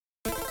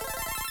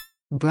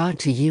Brought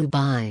to you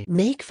by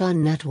Make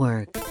Fun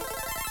Network.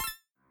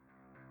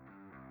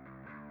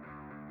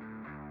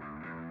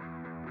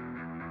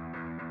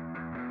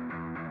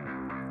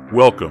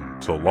 Welcome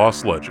to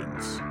Lost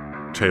Legends,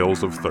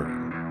 Tales of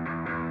Thurn.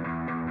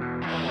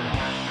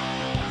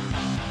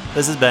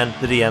 This is Ben,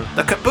 the DM.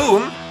 The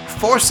kaboom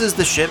forces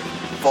the ship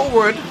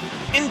forward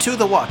into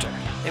the water,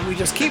 and we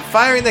just keep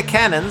firing the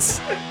cannons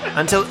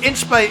until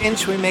inch by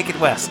inch we make it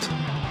west.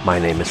 My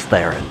name is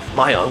Theron.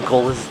 My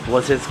uncle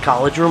was his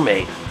college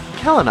roommate.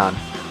 Kalanon,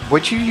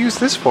 what you use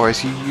this for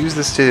is you use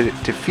this to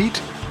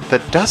defeat the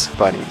Dust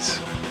Bunnies.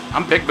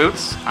 I'm Big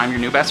Boots. I'm your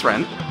new best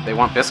friend. They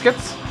want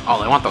biscuits?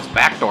 Oh, they want those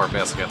backdoor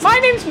biscuits. My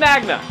name's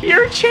Magna.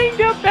 You're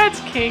chained up? That's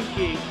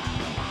kinky.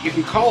 You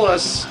can call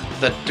us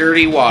the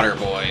Dirty Water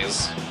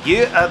Boys.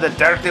 You are the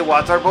Dirty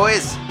Water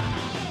Boys?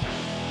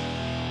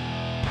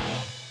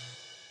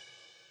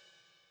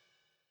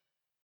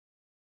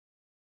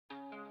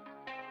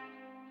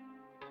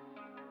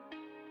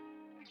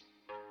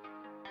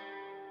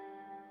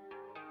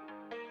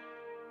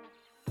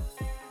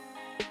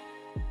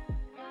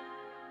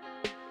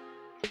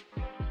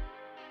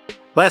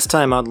 Last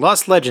time on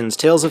Lost Legends,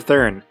 Tales of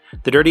Thurn,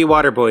 the Dirty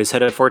Water Boys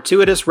had a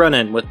fortuitous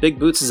run-in with Big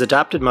Boots'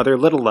 adopted mother,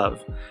 Little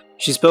Love.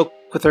 She spoke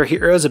with our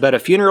heroes about a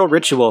funeral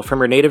ritual from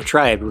her native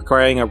tribe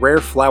requiring a rare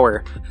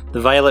flower,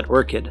 the violet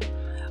orchid.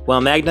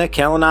 While Magna,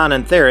 Kalanon,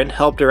 and Theron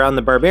helped around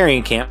the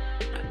barbarian camp,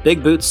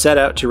 Big Boots set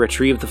out to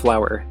retrieve the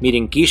flower,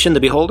 meeting Gishan the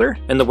Beholder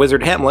and the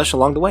wizard Hamlish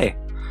along the way.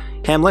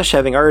 Hamlish,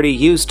 having already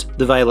used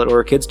the violet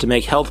orchids to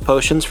make health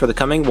potions for the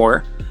coming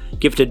war,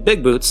 gifted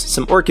Big Boots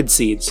some orchid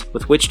seeds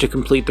with which to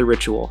complete the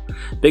ritual.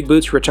 Big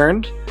Boots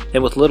returned,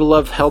 and with Little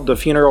Love held the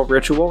funeral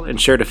ritual and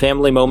shared a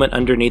family moment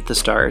underneath the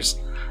stars.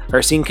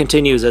 Our scene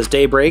continues as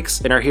day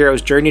breaks, and our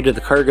hero's journey to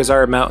the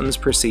Kargazar Mountains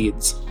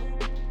proceeds.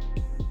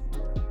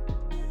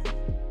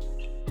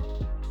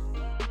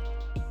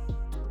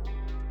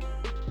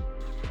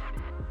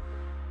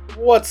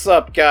 What's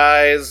up,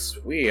 guys?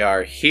 We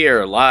are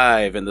here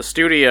live in the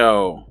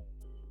studio.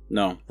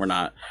 No, we're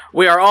not.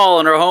 We are all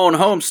in our own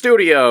home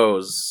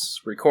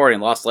studios, recording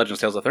Lost Legends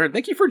Tales of Thurn.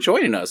 Thank you for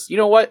joining us. You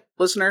know what,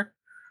 listener?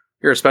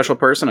 You're a special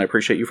person. I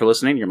appreciate you for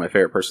listening. You're my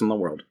favorite person in the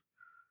world.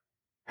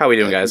 How we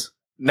doing, guys?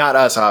 Not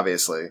us,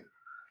 obviously.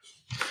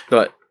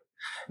 But,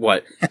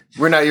 what?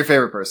 We're not your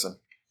favorite person.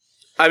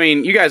 I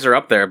mean, you guys are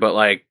up there, but,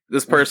 like,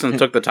 this person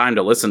took the time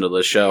to listen to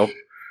this show.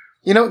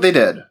 You know, they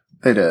did.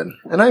 They did.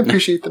 And I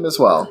appreciate them as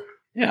well.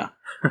 Yeah.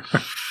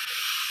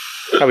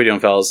 How we doing,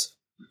 fellas?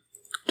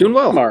 Doing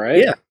well. I'm alright.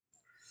 Yeah.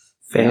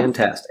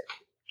 Fantastic.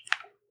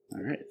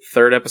 All right.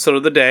 Third episode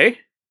of the day.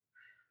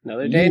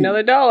 Another day,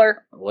 another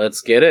dollar.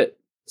 Let's get it.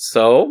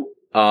 So,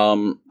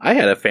 I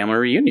had a family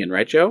reunion,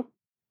 right, Joe?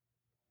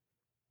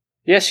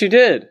 Yes, you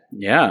did.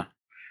 Yeah.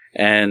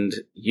 And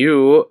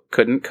you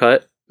couldn't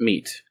cut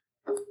meat.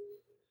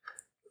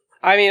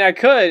 I mean, I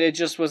could. It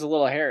just was a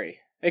little hairy.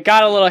 It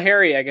got a little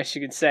hairy, I guess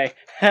you could say.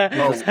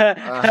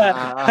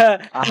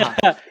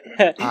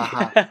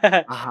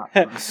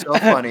 So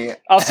funny.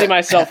 I'll see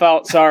myself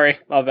out. Sorry.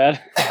 My bad.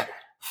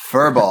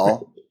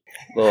 Furball.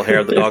 Little hair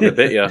of the dog that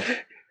bit you. All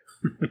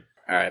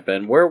right,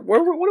 Ben. What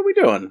are we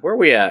doing? Where are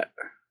we at?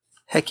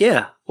 Heck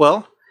yeah.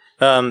 Well,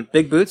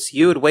 Big Boots,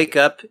 you would wake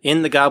up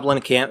in the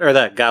goblin camp, or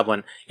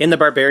in the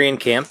barbarian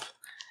camp.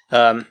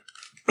 From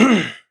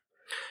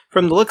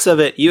the looks of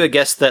it, you had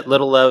guessed that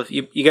Little Love,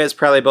 you guys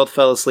probably both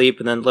fell asleep,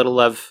 and then Little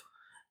Love,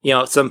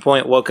 at some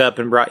point woke up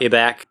and brought you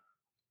back.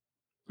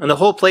 And the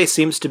whole place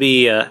seems to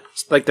be,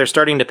 like they're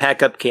starting to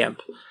pack up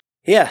camp.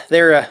 Yeah,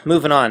 they're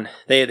moving on.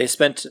 They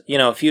spent,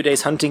 a few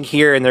days hunting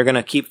here, and they're going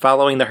to keep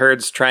following the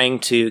herds, trying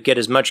to get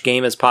as much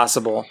game as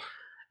possible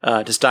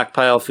to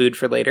stockpile food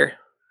for later.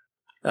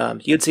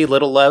 You'd see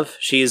Little Love.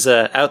 She's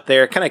out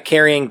there kind of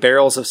carrying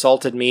barrels of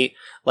salted meat,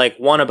 like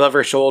one above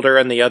her shoulder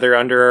and the other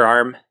under her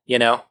arm,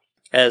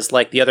 as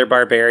like the other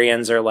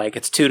barbarians are like,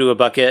 it's 2 to a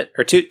bucket,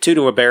 or two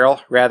to a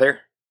barrel, rather.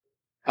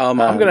 I'm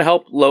going to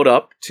help load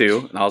up,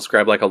 too, and I'll just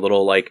grab like a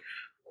little, like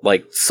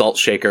salt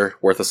shaker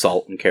worth of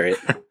salt and carry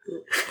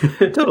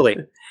it. Totally.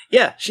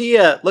 Yeah, she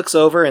looks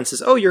over and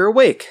says, "Oh, you're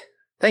awake.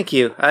 Thank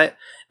you." At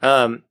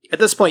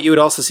this point, you would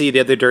also see the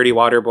other Dirty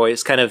Water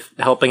Boys kind of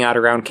helping out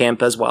around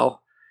camp as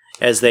well,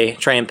 as they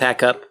try and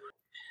pack up.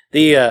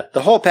 The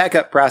whole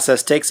pack-up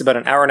process takes about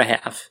an hour and a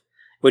half,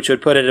 which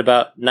would put it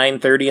about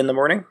 9:30 in the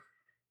morning.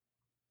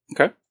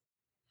 Okay.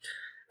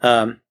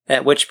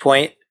 At which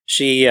point,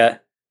 she,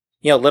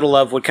 Little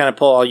Love would kind of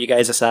pull all you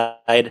guys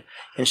aside,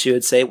 and she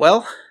would say,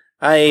 "Well,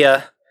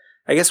 I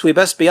guess we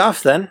best be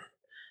off then.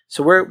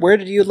 So where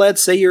did you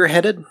lads say you were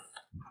headed?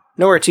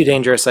 Nowhere too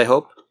dangerous, I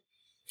hope."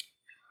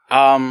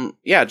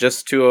 Yeah,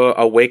 just to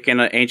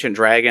awaken an ancient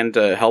dragon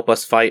to help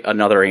us fight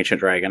another ancient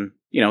dragon.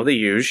 The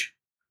huge.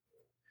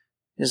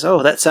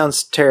 Oh, that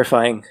sounds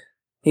terrifying.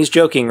 He's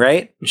joking,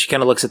 right? And she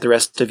kind of looks at the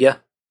rest of you.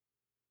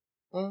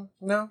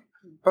 No,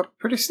 but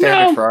pretty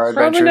standard for our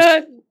adventures.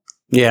 Not.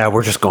 Yeah,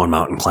 we're just going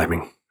mountain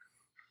climbing.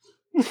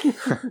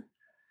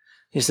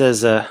 He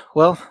says,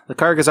 well, the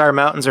Kargazar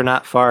Mountains are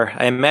not far.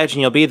 I imagine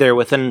you'll be there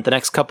within the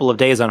next couple of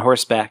days on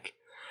horseback.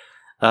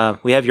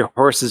 We have your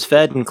horses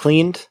fed and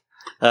cleaned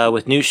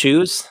with new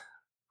shoes,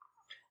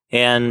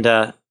 and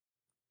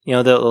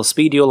they'll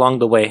speed you along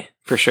the way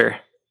for sure.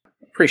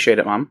 Appreciate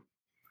it, Mom.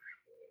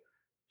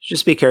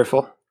 Just be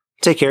careful.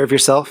 Take care of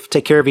yourself.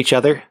 Take care of each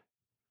other.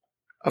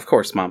 Of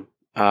course, Mom.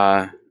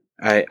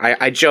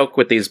 I joke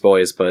with these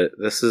boys, but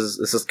this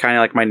is kind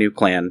of like my new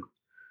clan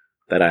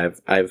that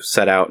I've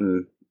set out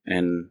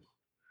and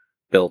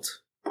built.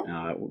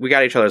 We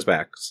got each other's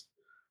backs.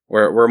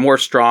 We're more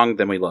strong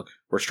than we look.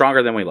 We're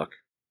stronger than we look.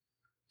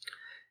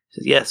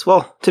 Yes,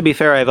 well, to be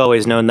fair, I've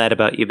always known that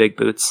about you, Big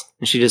Boots.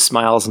 And she just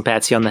smiles and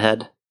pats you on the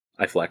head.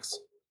 I flex.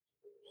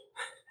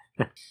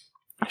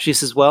 She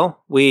says,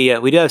 well, we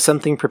do have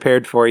something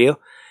prepared for you.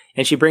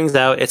 And she brings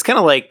out, it's kind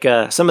of like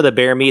some of the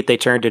bear meat they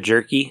turned to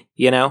jerky,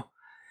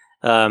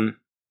 And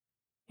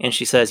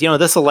she says,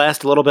 this will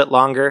last a little bit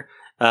longer.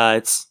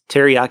 It's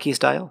teriyaki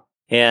style.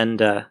 And,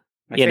 that'll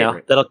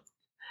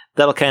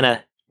kind of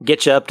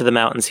get you up to the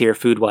mountains here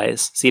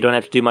food-wise, so you don't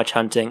have to do much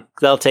hunting.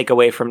 That'll take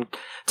away from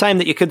time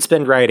that you could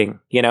spend riding,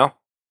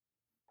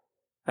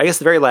 I guess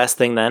the very last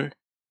thing then,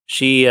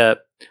 she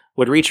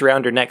would reach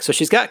around her neck. So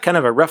she's got kind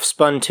of a rough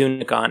spun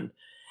tunic on,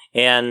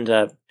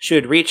 and she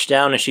would reach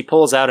down and she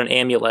pulls out an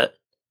amulet.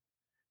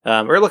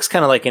 Or it looks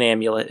kind of like an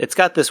amulet. It's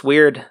got this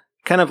weird,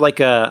 kind of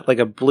like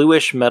a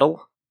bluish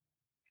metal.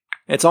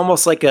 It's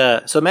almost like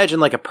so imagine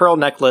like a pearl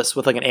necklace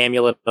with like an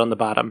amulet on the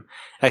bottom,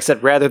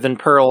 except rather than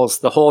pearls,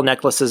 the whole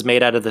necklace is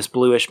made out of this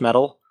bluish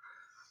metal.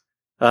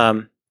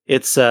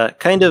 It's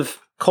kind of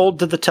cold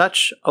to the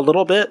touch a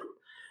little bit,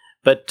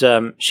 but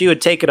she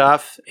would take it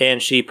off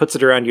and she puts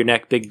it around your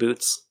neck, Big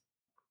Boots.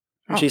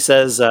 Oh. She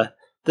says,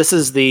 this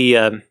is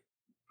the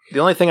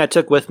only thing I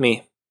took with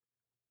me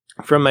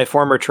from my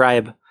former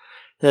tribe,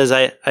 because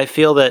I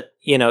feel that,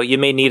 you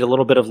may need a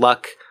little bit of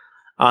luck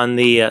on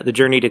the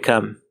journey to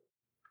come.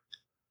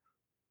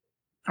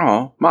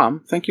 Oh,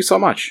 Mom, thank you so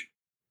much.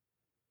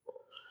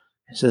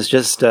 She says,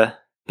 just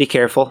be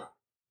careful.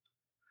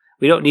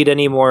 We don't need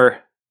any more...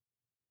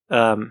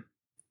 and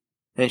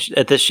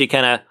at this, she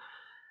kind of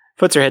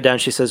puts her head down.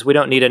 She says, we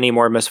don't need any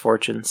more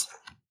misfortunes.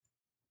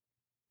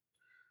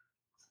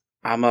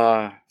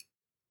 I'll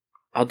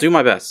do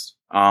my best.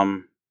 I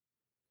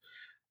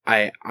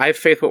have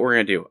faith what we're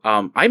going to do.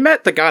 I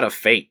met the god of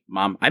fate,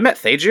 Mom. I met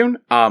Thejun,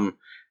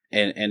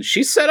 and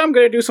she said I'm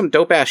going to do some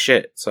dope-ass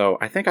shit, so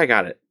I think I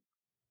got it.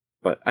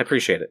 But I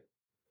appreciate it.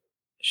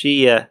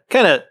 She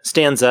kind of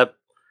stands up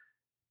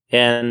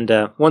and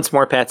once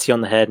more pats you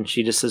on the head, and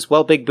she just says,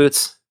 well, Big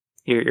Boots,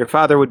 your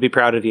father would be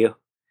proud of you,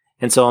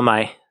 and so am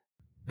I.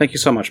 Thank you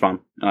so much, Mom.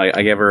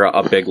 I give her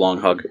a big,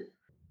 long hug.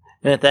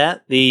 And at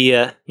that,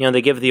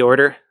 they give the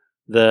order.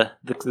 The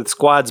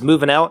squad's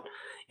moving out,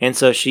 and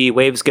so she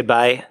waves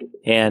goodbye,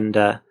 and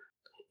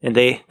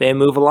they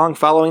move along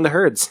following the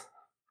herds.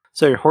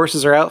 So your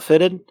horses are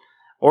outfitted.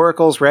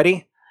 Oracle's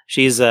ready.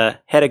 She's had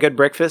a good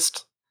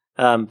breakfast.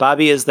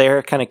 Bobby is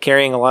there kind of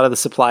carrying a lot of the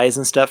supplies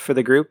and stuff for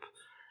the group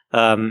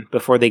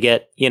before they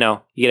get, you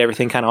get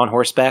everything kind of on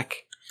horseback.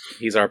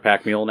 He's our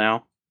pack mule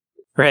now.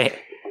 Right.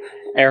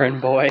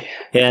 Errand boy.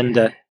 And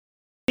so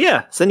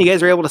then you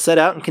guys are able to set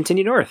out and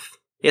continue north.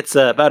 It's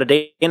about a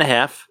day and a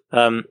half.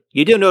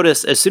 You do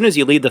notice as soon as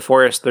you leave the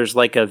forest, there's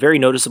like a very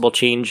noticeable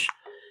change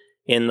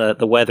in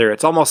the weather.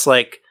 It's almost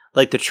like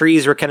the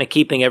trees were kind of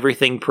keeping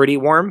everything pretty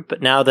warm,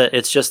 but now that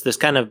it's just this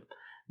kind of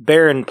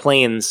barren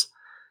plains,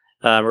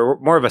 or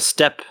more of a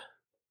steppe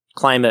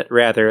climate,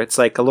 rather. It's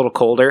like a little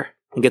colder.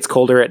 It gets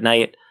colder at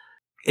night.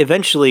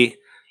 Eventually,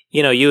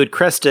 you would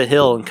crest a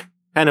hill, and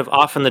kind of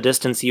off in the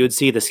distance, you would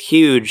see this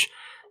huge,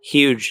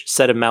 huge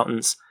set of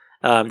mountains.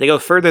 They go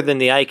further than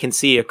the eye can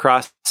see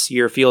across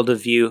your field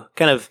of view,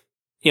 kind of,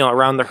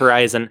 around the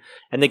horizon,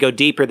 and they go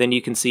deeper than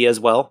you can see as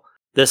well.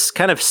 This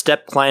kind of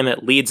steppe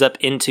climate leads up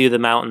into the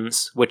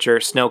mountains, which are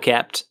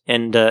snow-capped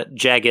and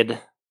jagged.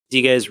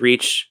 You guys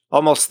reach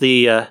almost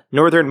the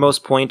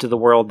northernmost point of the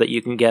world that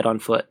you can get on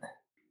foot.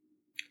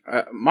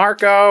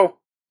 Marco!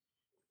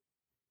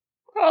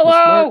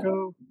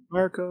 Hello!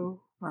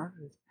 Marco.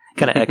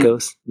 Kind of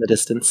echoes in the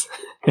distance.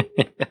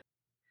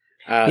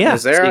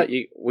 Is there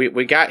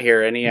we got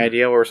here. Any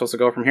idea where we're supposed to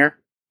go from here?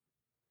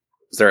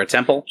 Is there a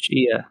temple?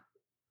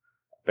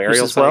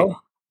 Burial site?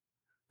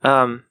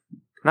 Well,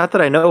 not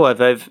that I know of.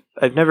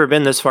 I've never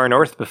been this far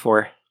north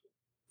before.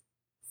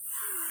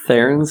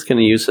 Theron's going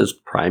to use his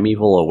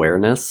primeval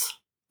awareness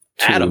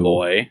to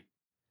Attaboy.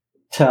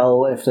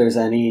 Tell if there's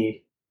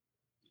any...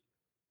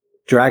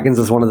 Dragons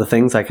is one of the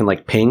things I can,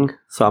 ping.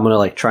 So I'm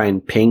going to, try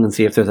and ping and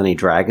see if there's any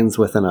dragons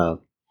within a...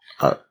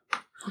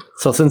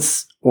 So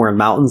since we're in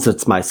mountains,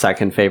 it's my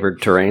second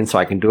favorite terrain, so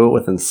I can do it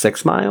within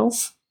 6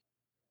 miles.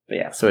 But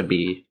yeah, so it'd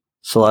be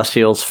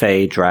Celestials,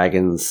 Fae,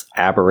 Dragons,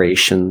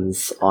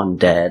 Aberrations,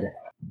 Undead,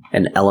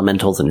 and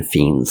Elementals and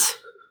Fiends.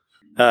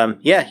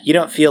 You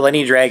don't feel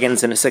any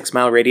dragons in a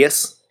 6-mile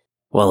radius.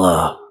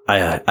 Well,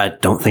 I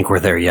don't think we're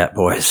there yet,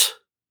 boys.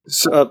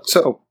 So.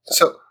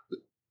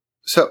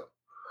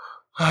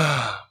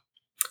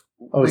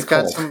 We've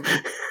got cold. some.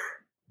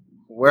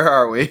 Where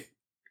are we?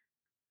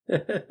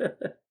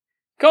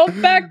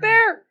 Cold back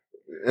there.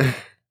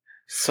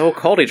 So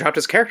cold, he dropped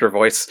his character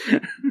voice.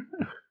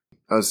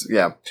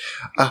 Yeah.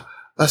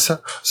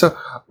 So,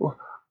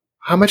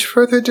 how much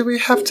further do we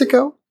have to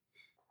go?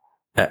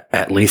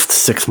 At least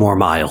 6 more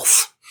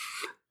miles.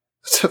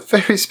 It's a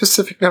very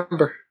specific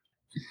number.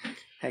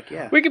 Heck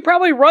yeah. We could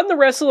probably run the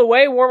rest of the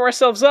way, warm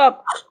ourselves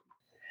up.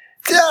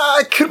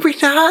 Could we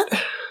not?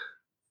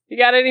 You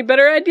got any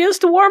better ideas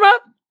to warm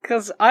up?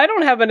 Because I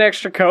don't have an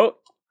extra coat.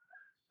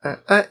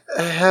 I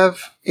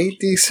have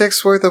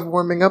 8d6 worth of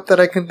warming up that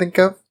I can think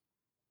of.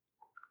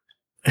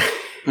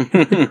 Wait.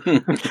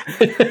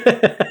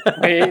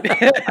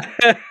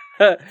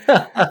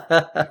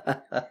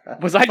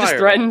 Was I just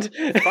threatened?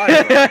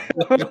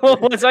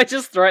 Was I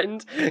just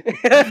threatened?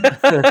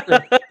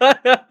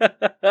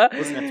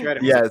 Wasn't a threat,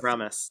 it was Yes. a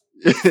promise.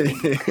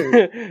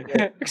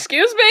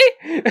 Excuse me?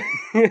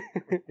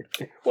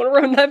 Want to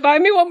run that by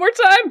me one more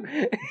time?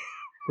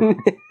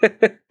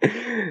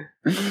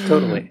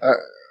 Totally.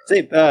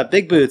 Say,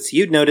 Big Boots,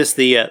 you'd notice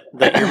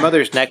that your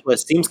mother's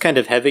necklace seems kind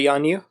of heavy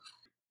on you.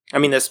 I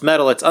mean, this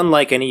metal, it's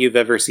unlike any you've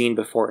ever seen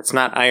before. It's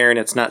not iron,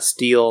 it's not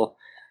steel.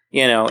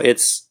 You know,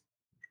 it's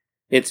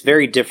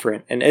very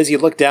different. And as you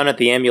look down at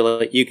the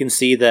amulet, you can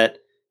see that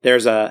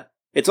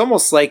it's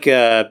almost like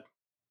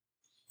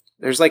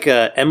there's like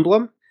a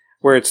emblem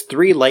where it's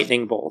 3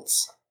 lightning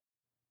bolts.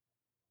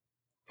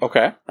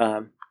 Okay.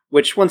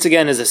 Which, once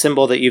again, is a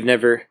symbol that you've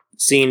never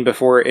seen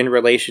before in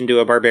relation to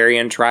a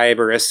barbarian tribe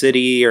or a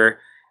city or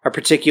a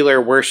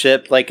particular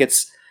worship. Like,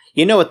 it's,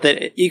 you know what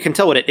you can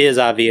tell what it is,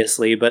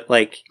 obviously, but,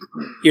 like,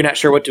 you're not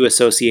sure what to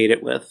associate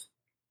it with.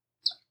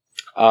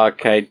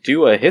 Can I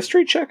do a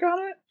history check on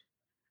it?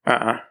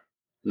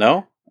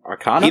 No?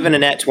 Arcana? Even a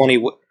nat 20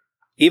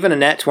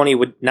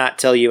 would not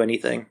tell you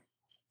anything.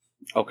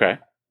 Okay.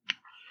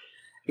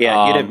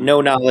 Yeah, you'd have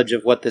no knowledge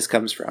of what this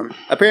comes from.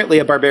 Apparently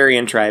a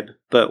barbarian tribe,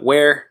 but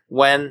where,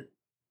 when?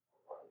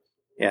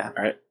 Yeah.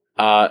 All right.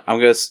 I'm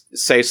going to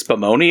say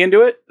Spumoni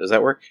into it. Does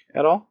that work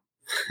at all?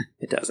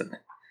 It doesn't.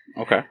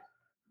 Okay.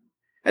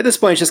 At this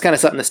point, it's just kind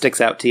of something that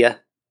sticks out to you,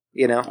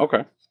 you know?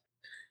 Okay.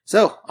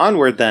 So,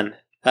 onward then.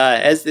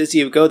 As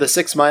you go the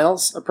 6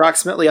 miles,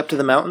 approximately, up to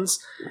the mountains,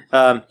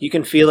 you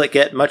can feel it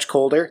get much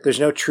colder. There's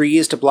no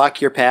trees to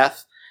block your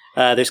path.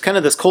 There's kind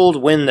of this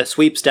cold wind that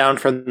sweeps down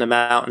from the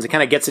mountains. It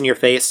kind of gets in your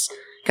face,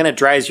 kind of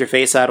dries your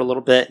face out a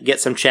little bit, get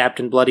some chapped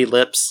and bloody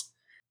lips.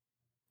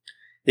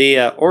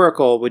 The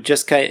Oracle would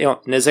just kind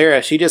of,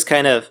 Nazera, she just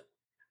kind of,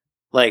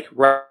 like,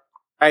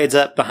 rides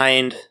up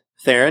behind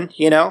Theron,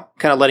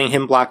 kind of letting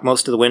him block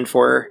most of the wind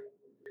for her.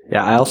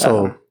 Yeah, I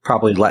also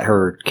probably let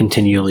her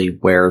continually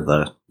wear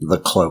the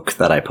cloak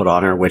that I put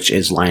on her, which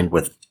is lined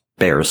with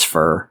bear's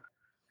fur.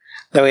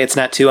 That way it's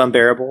not too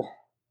unbearable.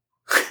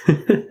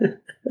 Doing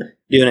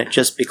it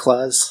just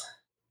because.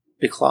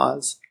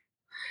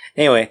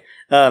 Anyway,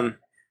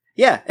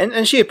 yeah,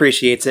 and she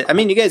appreciates it. I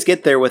mean, you guys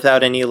get there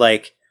without any,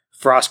 like,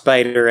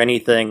 frostbite or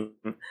anything.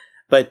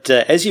 But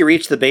as you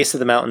reach the base of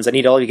the mountains, I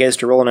need all of you guys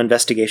to roll an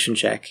investigation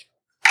check.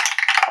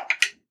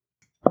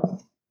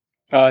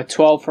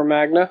 12 for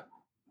Magna.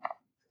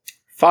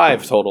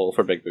 5 total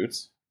for Big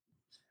Boots.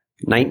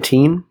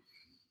 19.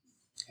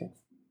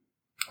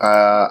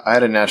 I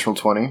had a natural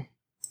 20.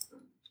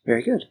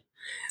 Very good.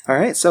 All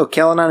right, so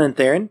Kalanon and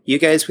Theron, you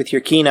guys with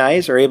your keen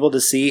eyes are able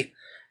to see.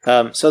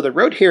 So the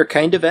road here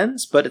kind of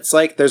ends, but it's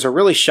like there's a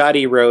really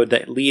shoddy road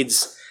that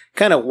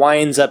kind of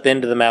winds up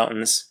into the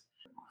mountains.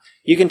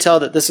 You can tell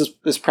that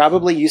this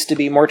probably used to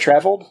be more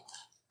traveled,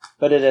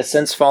 but it has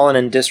since fallen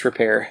in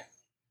disrepair.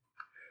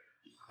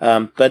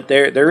 But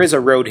there is a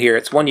road here.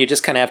 It's one you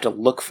just kind of have to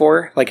look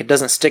for. Like, it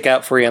doesn't stick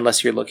out for you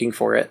unless you're looking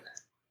for it.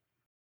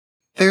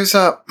 There's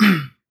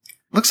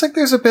looks like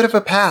there's a bit of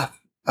a path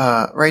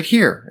right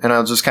here, and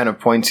I'll just kind of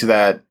point to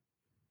that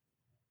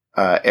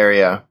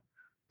area.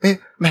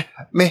 Maybe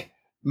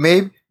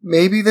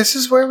this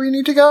is where we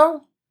need to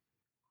go?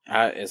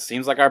 It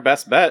seems like our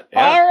best bet.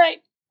 Yeah. All right.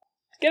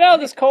 Get out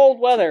of this cold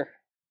weather.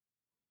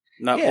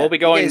 No, Yeah, we'll be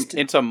going you guys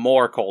into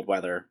more cold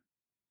weather.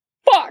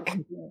 Fuck!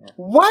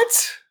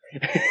 What?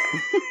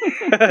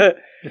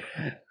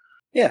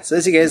 Yeah, so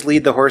as you guys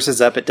lead the horses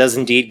up, it does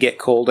indeed get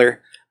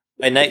colder.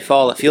 By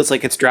nightfall, it feels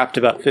like it's dropped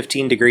about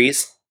 15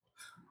 degrees.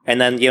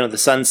 And then, the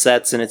sun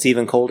sets and it's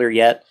even colder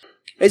yet.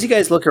 As you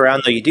guys look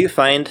around, though, you do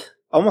find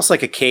almost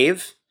like a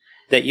cave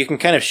that you can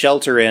kind of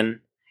shelter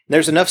in.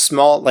 There's enough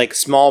small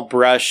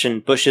brush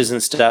and bushes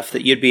and stuff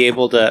that you'd be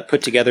able to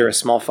put together a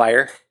small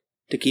fire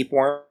to keep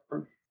warm.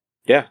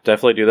 Yeah,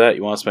 definitely do that.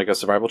 You want us to make a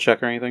survival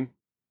check or anything?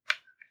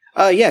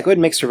 Yeah, go ahead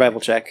and make a survival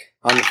check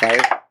on the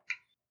fire.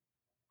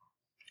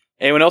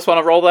 Anyone else want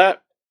to roll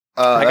that?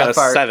 I got a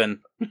that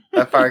 7.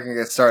 That fire can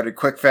get started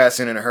quick,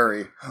 fast, and in a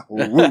hurry.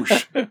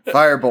 Whoosh.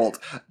 Firebolt.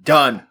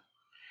 Done.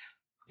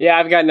 Yeah,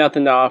 I've got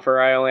nothing to offer.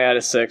 I only had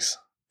a 6.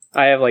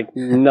 I have,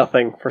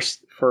 nothing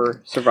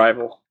for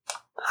survival.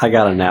 I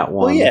got a nat 1.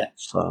 Well, yeah.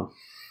 So.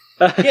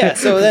 Yeah,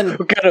 so then...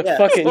 We're gonna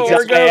fucking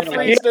We're die. gonna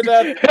freeze to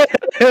death.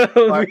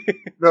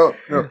 No,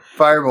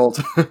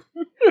 Firebolt.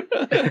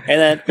 And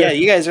then, yeah,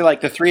 you guys are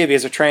the 3 of you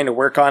are trying to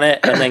work on it,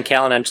 and then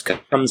Kalanon just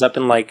comes up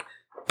and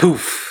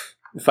poof,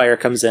 the fire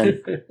comes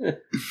in.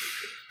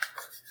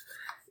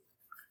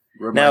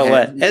 Now,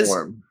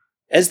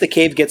 as the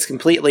cave gets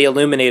completely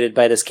illuminated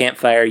by this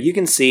campfire, you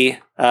can see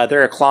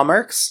there are claw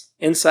marks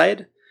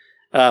inside.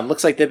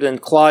 Looks like they've been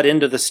clawed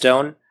into the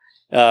stone.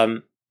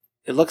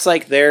 It looks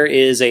like there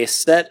is a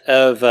set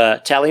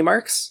of tally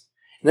marks.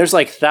 And there's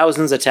like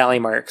thousands of tally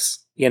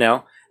marks,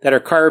 that are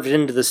carved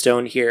into the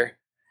stone here.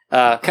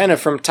 Kind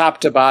of from top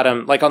to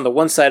bottom, like on the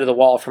one side of the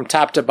wall, from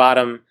top to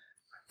bottom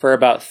for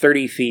about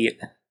 30 feet.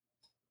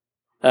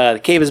 The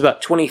cave is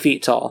about 20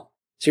 feet tall.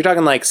 So you're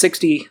talking like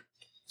 60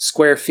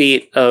 square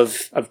feet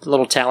of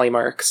little tally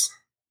marks.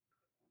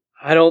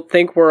 I don't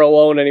think we're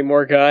alone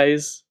anymore,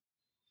 guys.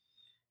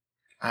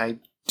 I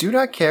do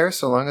not care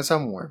so long as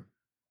I'm warm.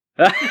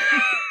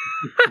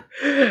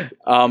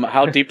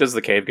 How deep does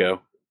the cave go?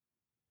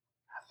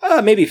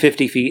 Maybe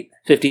 50 feet.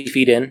 50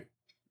 feet in.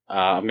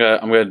 I'm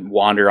gonna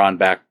wander on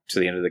back to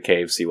the end of the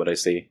cave, see what I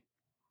see.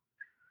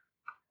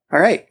 All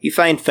right, you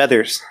find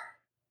feathers.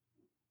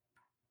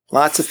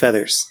 Lots of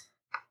feathers.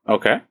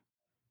 Okay.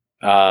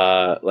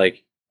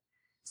 Like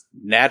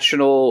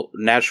natural,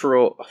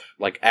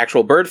 like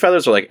actual bird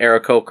feathers, or like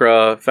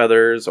Aarakocra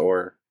feathers,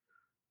 or.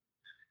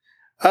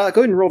 Go ahead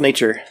and roll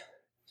nature.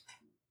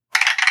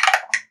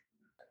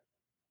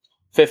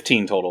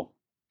 15 total.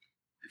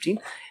 15?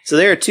 So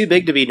they are too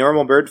big to be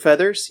normal bird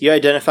feathers. You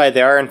identify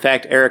they are, in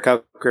fact,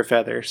 Aarakocra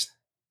feathers.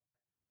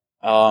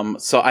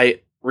 So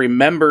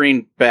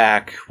remembering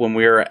back when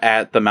we were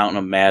at the Mountain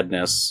of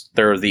Madness,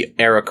 there were the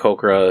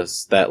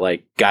Aarakocras that,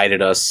 like,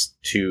 guided us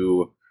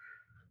to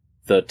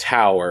the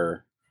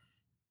tower.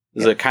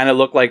 Does it kind of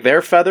look like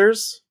their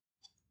feathers?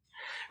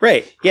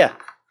 Right, yeah.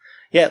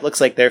 Yeah, it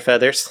looks like their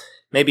feathers.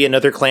 Maybe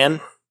another clan.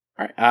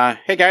 All right.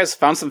 Hey, guys,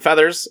 found some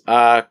feathers.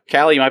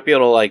 Callie, you might be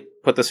able to, like,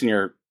 put this in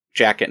your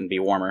jacket and be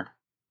warmer.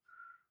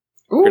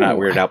 Ooh. You're not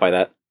weirded out by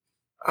that?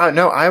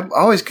 No, I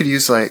always could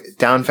use, like,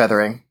 down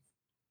feathering.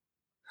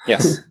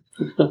 Yes.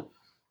 You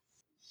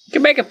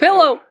can make a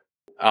pillow.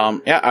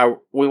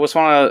 We just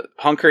want to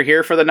hunker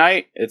here for the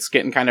night. It's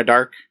getting kind of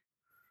dark.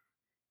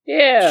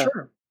 Yeah.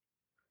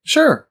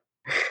 Sure.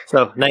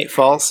 So, night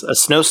falls. A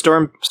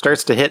snowstorm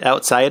starts to hit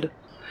outside.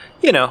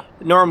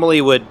 Normally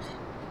would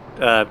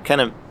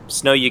kind of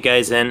snow you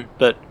guys in,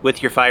 but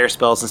with your fire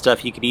spells and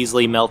stuff, you could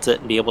easily melt it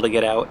and be able to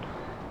get out.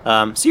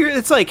 So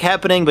it's like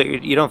happening, but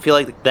you don't feel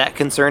like that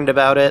concerned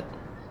about it.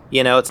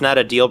 It's not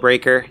a deal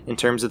breaker in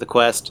terms of the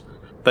quest.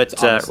 But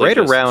right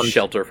around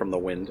shelter from the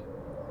wind.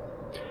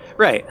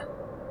 Right.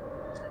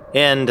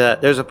 And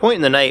there's a point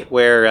in the night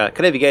where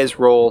could I have you guys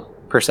roll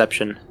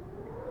perception?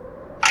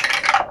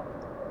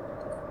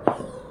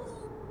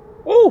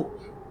 Ooh.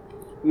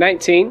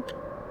 19.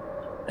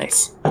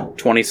 Nice.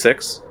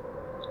 26.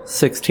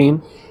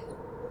 16.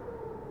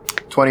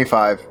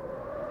 25.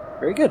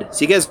 Very good.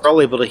 So you guys are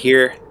all able to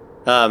hear,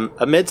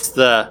 amidst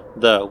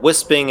the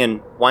wisping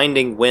and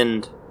winding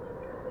wind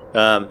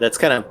that's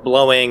kind of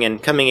blowing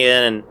and coming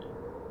in and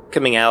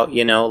coming out,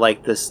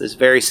 like this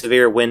very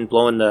severe wind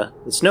blowing the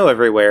snow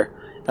everywhere.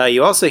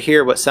 You also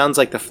hear what sounds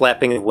like the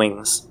flapping of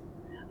wings,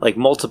 like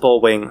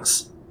multiple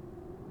wings.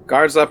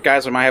 Guards up,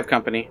 guys, we might have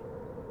company.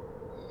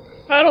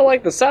 I don't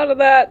like the sound of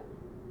that.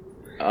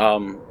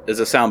 Does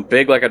it sound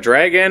big like a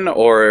dragon,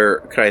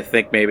 or could I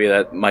think maybe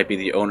that might be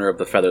the owner of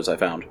the feathers I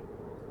found?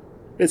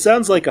 It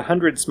sounds like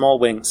 100 small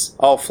wings,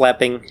 all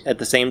flapping at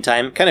the same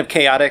time, kind of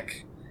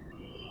chaotic.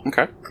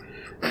 Okay.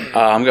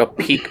 I'm gonna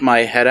peek my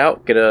head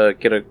out, get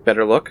a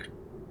better look.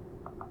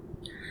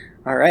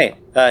 All right.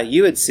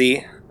 You would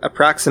see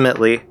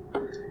approximately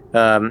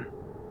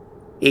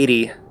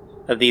 80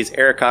 of these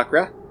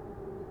Aarakocra,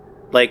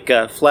 like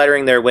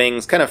flattering their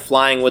wings, kind of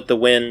flying with the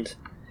wind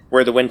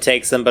where the wind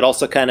takes them, but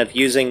also kind of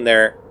using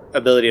their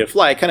ability to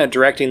fly, kind of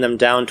directing them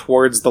down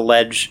towards the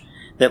ledge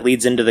that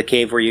leads into the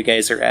cave where you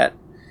guys are at.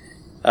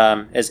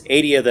 As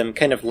 80 of them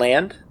kind of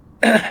land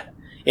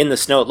in the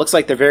snow, it looks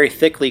like they're very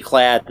thickly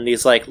clad in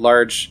these like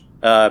large,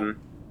 kind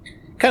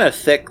of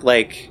thick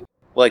like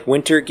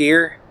winter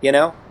gear,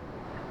 But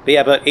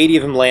yeah, about 80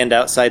 of them land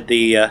outside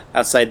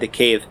the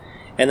cave,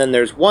 and then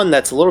there's one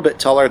that's a little bit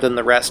taller than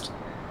the rest.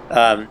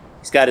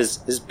 He's got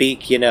his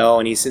beak,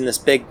 and he's in this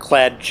big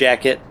clad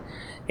jacket.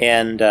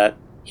 And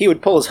he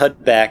would pull his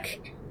hood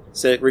back,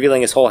 so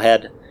revealing his whole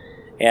head,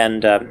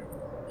 and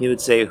he would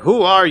say,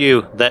 "Who are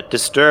you that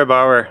disturb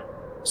our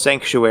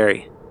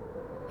sanctuary?"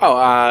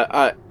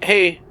 Oh,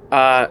 hey,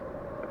 I'm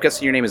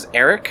guessing your name is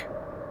Eric?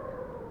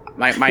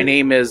 My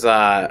name is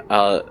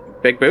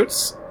Big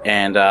Boots,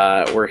 and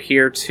we're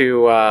here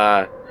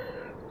to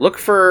look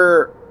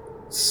for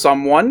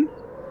someone.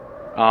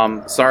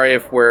 Sorry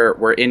if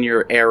we're in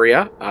your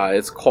area.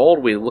 It's cold.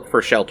 We look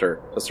for shelter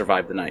to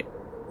survive the night.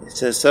 He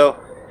says, "So,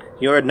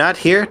 you are not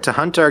here to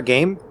hunt our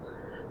game?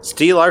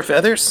 Steal our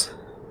feathers?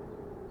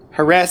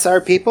 Harass our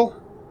people?"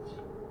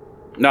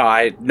 No,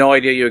 I had no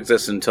idea you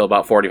existed until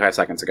about 45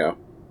 seconds ago.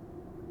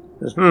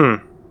 Go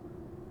ahead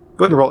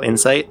and roll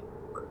insight.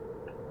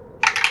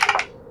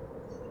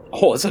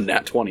 Oh, it's a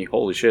nat 20.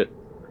 Holy shit.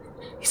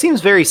 He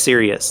seems very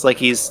serious, like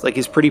he's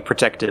pretty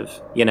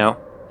protective,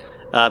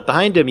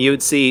 Behind him, you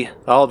would see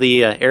all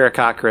the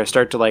Aarakocra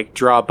start to, like,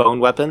 draw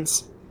bone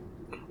weapons.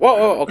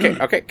 Whoa,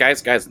 okay,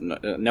 guys,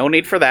 no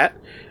need for that.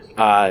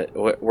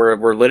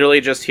 We're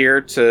literally just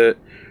here to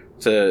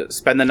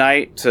spend the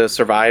night, to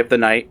survive the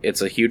night.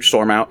 It's a huge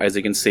storm out, as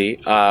you can see.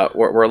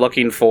 We're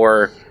looking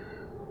for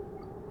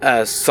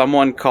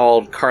someone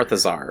called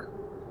Carthazar.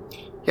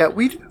 Yeah,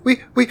 we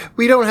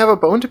don't have a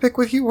bone to pick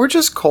with you. We're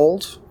just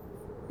cold.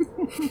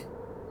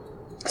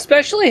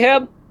 Especially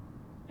him.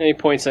 And he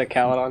points at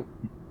Caledon.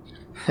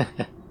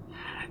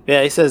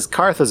 Yeah, he says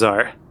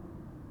Carthazar.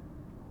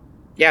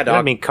 Yeah, You dog.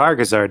 don't mean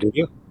Cargazar, do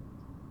you?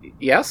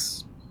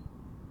 Yes.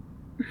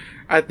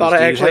 I thought Do I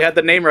you actually have- had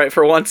the name right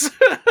for once.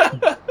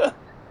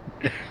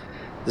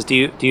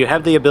 Do you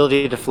have the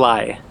ability to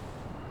fly?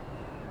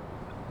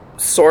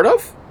 Sort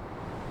of.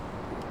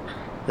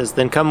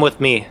 Then come with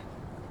me.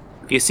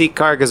 If you seek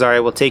Cargazar, I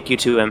will take you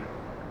to him.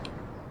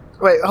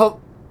 Wait,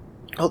 hold.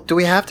 Do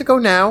we have to go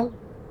now?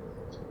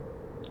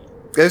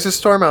 There's a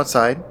storm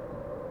outside.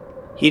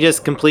 He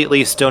just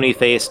completely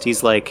stony-faced.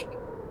 He's like,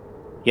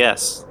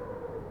 yes.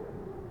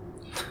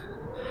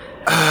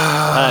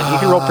 You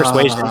can roll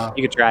persuasion.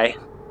 You could try.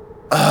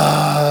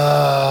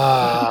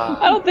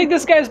 I don't think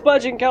this guy's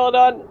budging,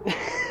 Caledon.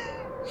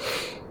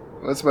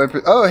 What's my...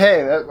 oh,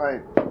 hey, that's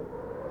my...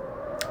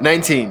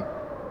 19.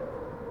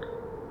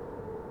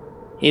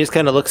 He just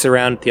kind of looks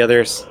around at the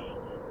others.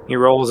 He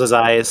rolls his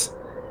eyes.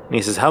 And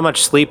he says, how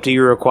much sleep do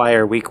you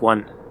require, week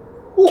 1?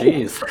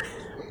 Jeez.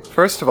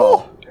 First of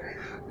all,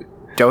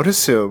 don't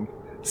assume.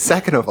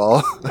 Second of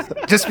all,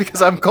 just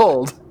because I'm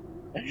cold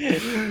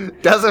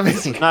doesn't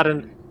mean... Not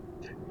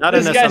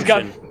an This guy's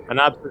got-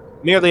 assumption.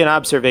 Merely an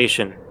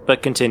observation.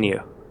 But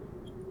continue.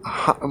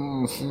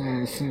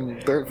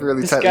 They're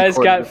really This tightly guy's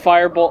got coordinated.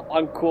 firebolt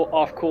on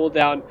off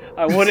cooldown.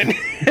 I wouldn't.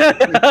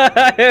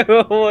 I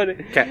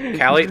wouldn't.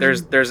 Callie,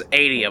 there's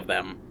 80 of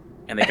them,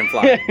 and they can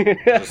fly.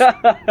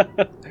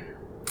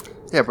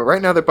 Yeah, but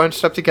right now they're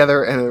bunched up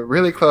together and they're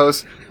really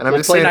close. And I'm Well,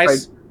 just play saying,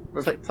 nice.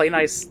 Play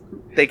nice.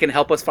 They can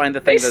help us find the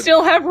They thing.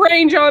 still have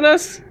range on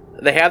us.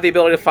 They have the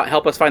ability to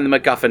help us find the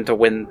MacGuffin to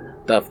win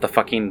the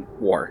fucking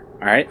war.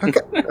 All right.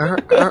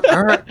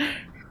 all right.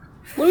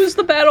 Lose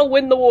the battle,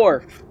 win the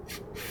war.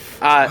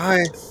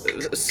 Hi.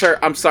 Sir,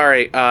 I'm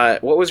sorry.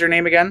 What was your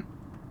name again?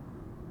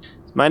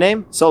 My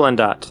name?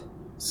 Solendot.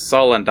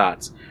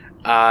 Solendot.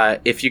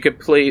 If you could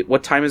please,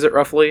 what time is it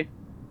roughly?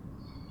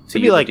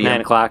 It'd be like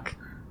 9 o'clock.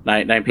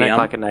 9 9 p.m.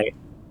 o'clock at night.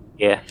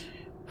 Yeah.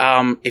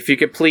 If you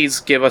could please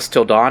give us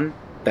till dawn,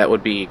 that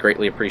would be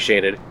greatly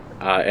appreciated.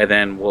 And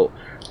then we'll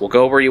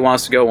go where you want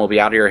us to go, and we'll be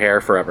out of your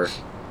hair forever,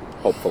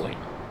 hopefully.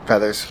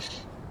 Feathers.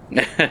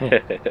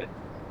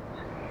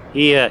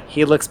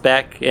 He looks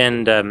back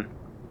and,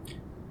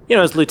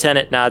 his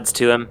lieutenant nods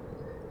to him.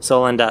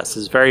 Solendot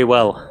says, very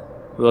well.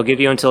 We will give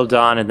you until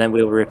dawn, and then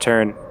we will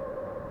return.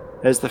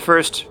 As the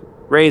first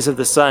rays of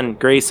the sun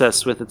grace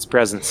us with its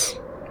presence.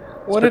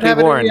 Wouldn't be have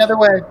it warned. any other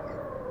way.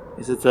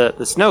 Is that the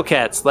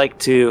snowcats like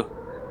to,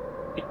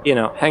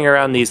 hang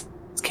around these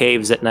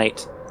caves at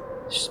night.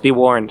 Just be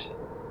warned.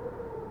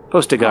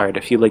 Post a guard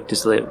if you'd like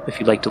to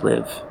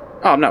live.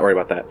 Oh, I'm not worried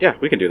about that. Yeah,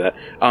 we can do that.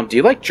 Do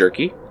you like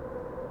jerky?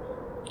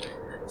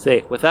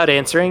 Say, without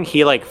answering,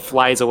 he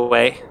flies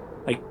away,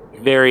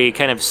 very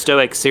kind of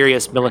stoic,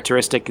 serious,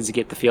 militaristic, as you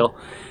get the feel.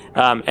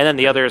 And then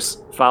the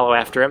others follow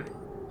after him,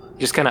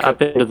 just kind of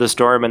up into the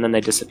storm, and then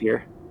they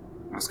disappear.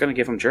 I was gonna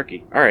give him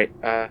jerky. All right,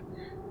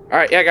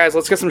 yeah, guys,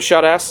 let's get some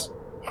shut ass.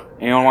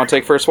 Anyone want to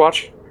take first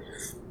watch?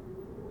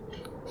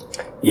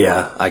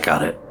 Yeah, I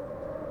got it.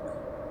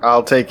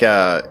 I'll take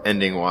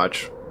ending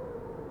watch.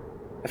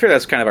 I figure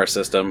that's kind of our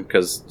system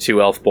because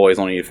 2 elf boys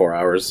only need 4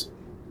 hours.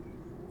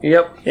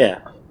 Yep. Yeah.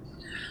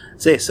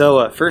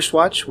 So first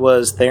watch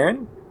was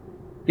Theron.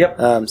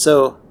 Yep.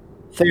 So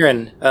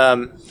Theron,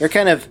 they're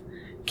kind of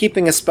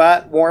keeping a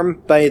spot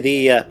warm by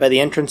the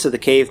entrance of the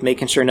cave,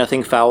 making sure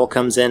nothing foul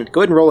comes in.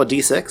 Go ahead and roll a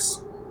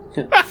d6.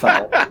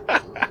 Foul.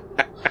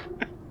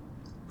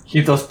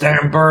 Keep those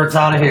damn birds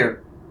out of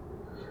here.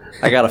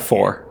 I got a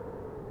 4.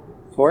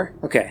 4?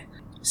 Okay.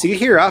 So you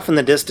hear off in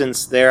the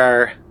distance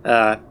there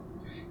are,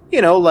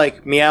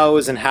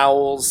 meows and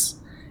howls,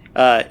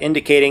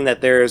 indicating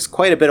that there's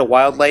quite a bit of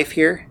wildlife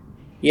here,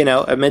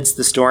 amidst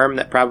the storm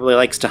that probably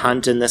likes to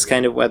hunt in this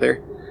kind of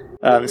weather.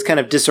 This kind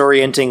of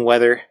disorienting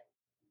weather.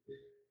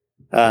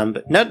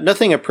 But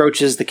nothing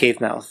approaches the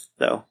cave mouth,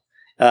 though.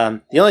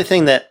 The only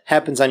thing that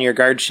happens on your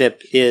guard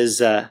ship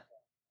is,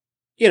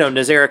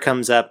 Nazera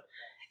comes up,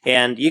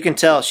 and you can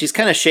tell she's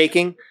kind of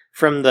shaking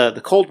from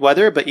the cold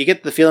weather, but you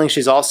get the feeling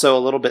she's also a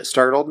little bit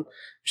startled.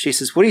 She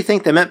says, what do you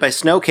think they meant by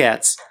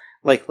snowcats?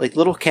 Like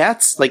little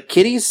cats? Like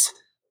kitties?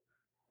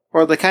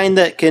 Or the kind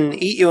that can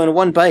eat you in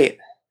one bite?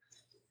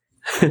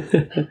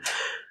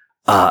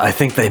 I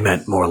think they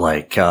meant more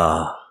like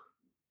a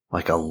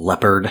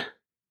leopard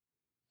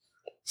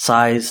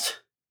sized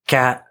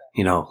cat,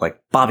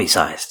 like Bobby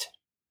sized.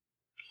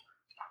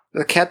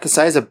 A cat the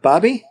size of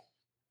Bobby?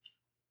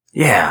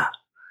 Yeah.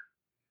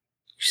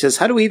 She says,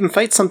 how do we even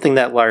fight something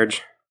that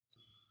large?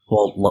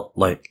 Well,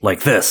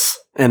 like this.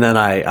 And then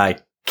I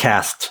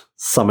cast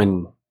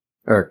summon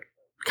or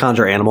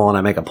conjure animal and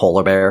I make a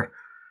polar bear.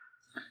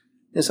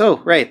 Is,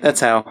 oh, right, that's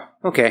how.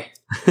 Okay.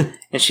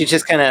 And she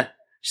just kind of,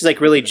 she's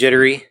like really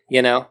jittery,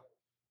 you know?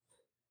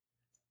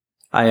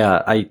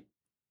 I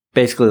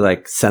basically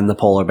like send the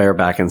polar bear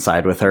back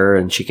inside with her,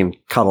 and she can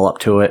cuddle up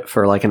to it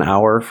for like an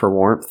hour for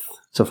warmth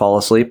to fall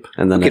asleep,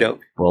 and then it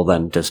will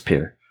then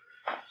disappear.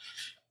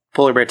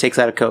 Polar bear takes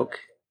out a Coke.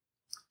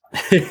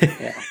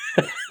 Yeah.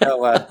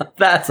 So,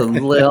 that's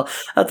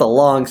a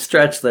long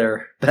stretch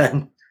there,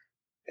 Ben.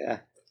 Yeah.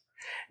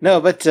 No,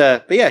 but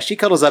yeah, she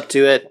cuddles up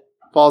to it,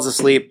 falls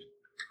asleep.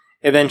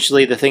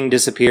 Eventually, the thing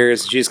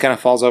disappears. She just kind of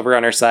falls over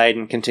on her side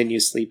and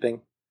continues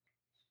sleeping.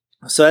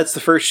 So that's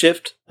the first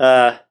shift.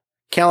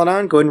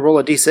 Caladon, go ahead and roll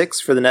a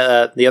d6 for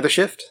the other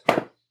shift.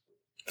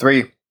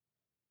 3.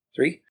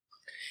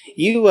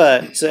 You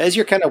so as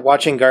you're kind of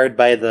watching guard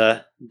by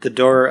the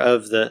door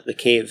of the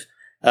cave,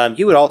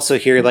 you would also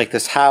hear like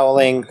this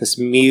howling, this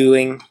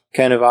mewing,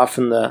 kind of off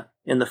in the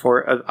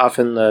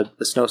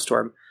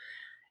snowstorm,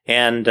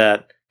 and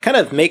kind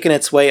of making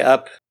its way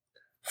up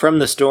from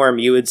the storm.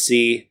 You would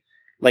see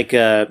like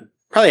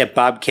probably a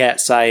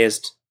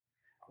bobcat-sized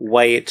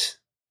white.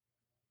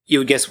 You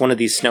would guess one of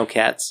these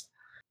snowcats,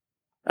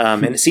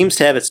 and it seems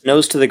to have its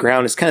nose to the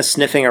ground. It's kind of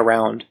sniffing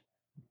around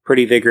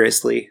pretty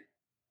vigorously.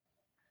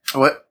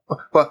 What?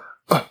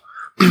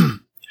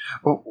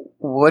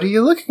 What are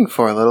you looking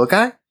for, little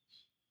guy?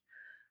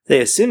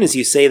 As soon as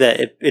you say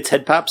that, its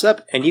head pops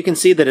up, and you can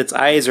see that its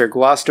eyes are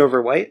glossed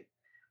over white,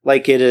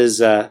 like it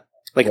is, like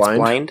blind. It's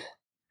blind,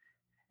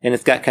 and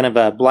it's got kind of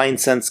a blind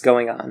sense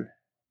going on.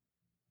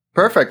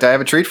 Perfect. I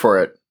have a treat for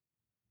it.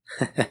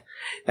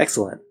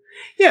 Excellent.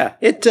 Yeah,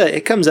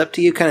 it comes up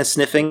to you, kind of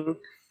sniffing,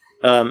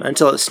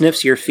 until it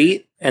sniffs your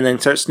feet, and then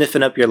starts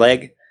sniffing up your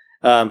leg.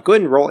 Go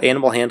ahead and roll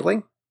animal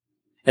handling,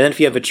 and then if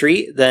you have a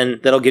treat, then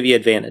that'll give you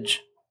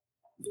advantage.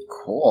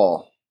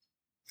 Cool.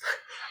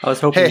 I was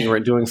hoping you were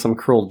doing some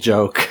cruel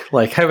joke,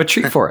 like, I have a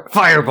treat for it.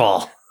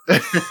 Fireball!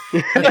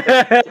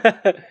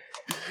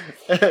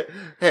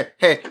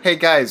 Hey,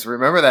 guys,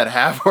 remember that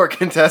half-orc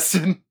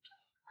contestant?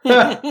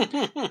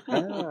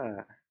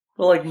 Well,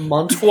 like,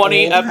 months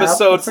 20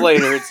 episodes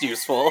later, it's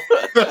useful.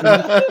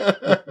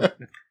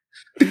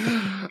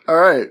 All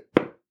right.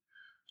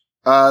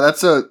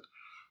 That's a...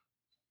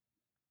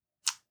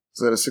 Is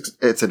that a 6?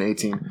 It's an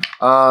 18.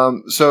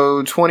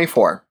 So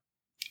 24.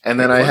 And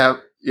then I have...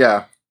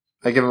 Yeah.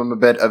 I give him a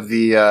bit of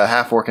the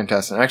half-orc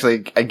contestant.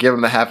 Actually, I give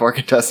him the half-orc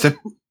contestant.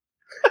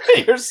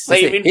 You're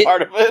saving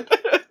part of it.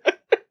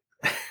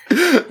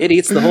 It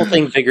eats the whole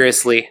thing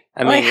vigorously.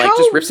 I mean, like,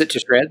 just rips it to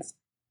shreds.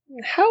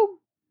 How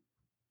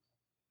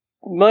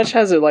much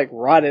has it, like,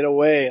 rotted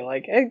away?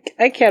 Like,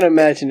 I can't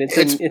imagine it's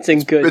in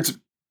good...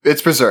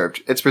 It's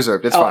preserved. It's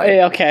fine.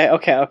 Okay.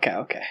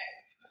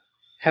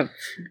 Have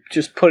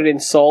just put it in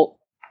salt.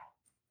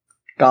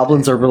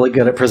 Goblins are really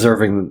good at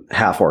preserving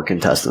half-orc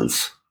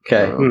contestants.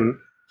 Okay.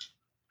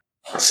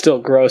 It's still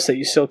gross that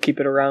you still keep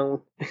it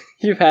around.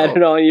 You've had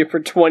it on you for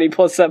 20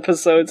 plus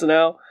episodes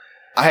now.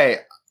 Hey,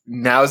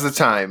 now's the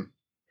time.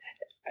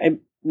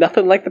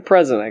 Nothing like the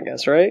present, I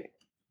guess, right?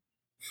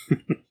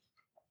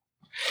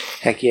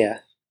 Heck yeah.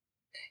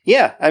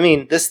 Yeah, I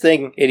mean, this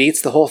thing, it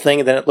eats the whole thing,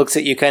 and then it looks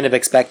at you kind of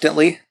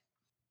expectantly.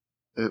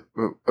 It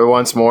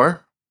wants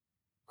more?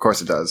 Of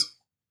course it does.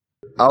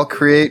 I'll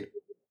create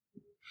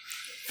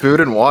food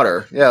and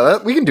water. Yeah,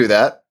 we can do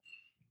that.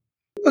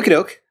 Okie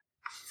doke.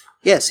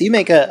 Yeah, so you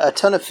make a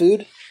ton of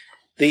food.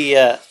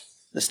 The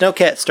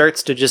snowcat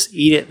starts to just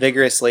eat it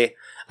vigorously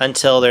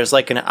until there's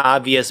like an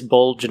obvious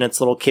bulge in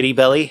its little kitty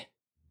belly.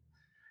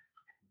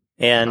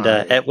 And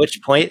at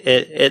which point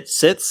it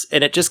sits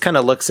and it just kind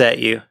of looks at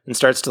you and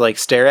starts to like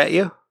stare at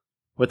you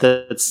with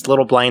its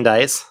little blind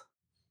eyes.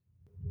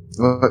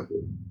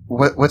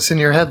 What's in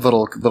your head,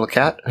 little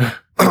cat?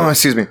 Oh,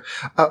 excuse me.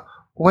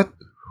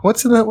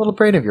 What's in that little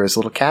brain of yours,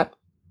 little cat?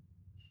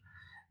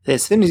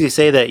 As soon as you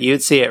say that,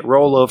 you'd see it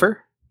roll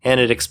over, and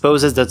it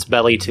exposes its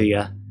belly to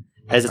you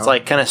as it's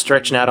like kind of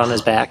stretching out on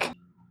his back.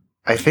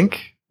 I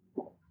think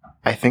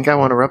I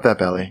want to rub that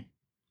belly.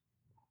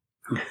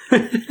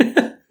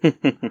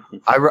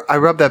 I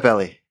rub that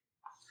belly.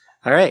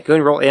 All right, go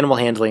and roll animal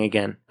handling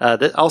again.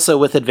 Also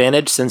with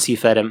advantage since you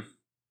fed him.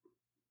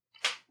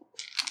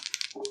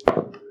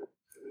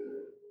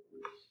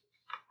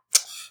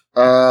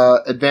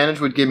 Advantage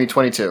would give me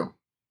 22.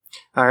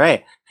 All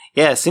right.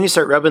 Yeah, as soon as you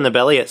start rubbing the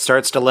belly, it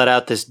starts to let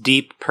out this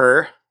deep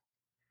purr.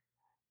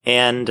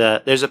 And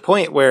there's a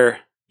point where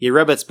you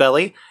rub its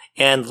belly,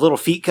 and little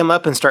feet come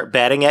up and start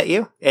batting at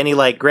you. And he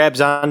like grabs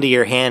onto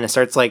your hand and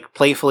starts like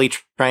playfully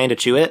trying to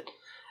chew it.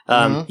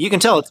 You can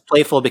tell it's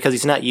playful because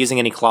he's not using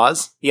any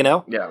claws, you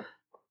know? Yeah.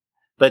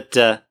 But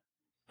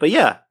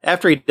yeah,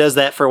 after he does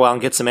that for a while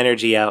and gets some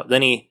energy out,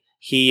 then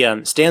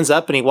he stands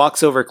up and he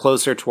walks over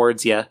closer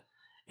towards you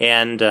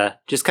and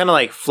just kind of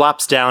like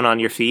flops down on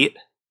your feet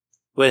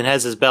and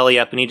has his belly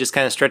up, and he just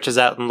kind of stretches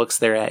out and looks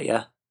there at you.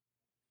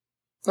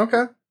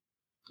 Okay.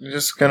 You're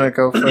just gonna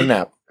go for a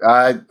nap.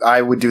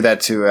 I would do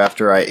that too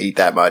after I eat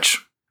that much.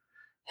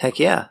 Heck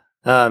yeah.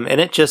 And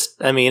it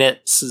just, I mean,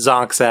 it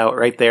zonks out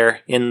right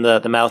there in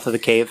the mouth of the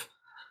cave.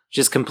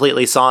 Just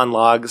completely sawing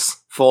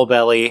logs, full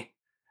belly,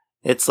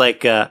 It's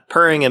like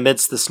purring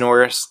amidst the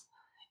snores.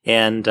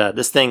 And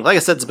this thing, like I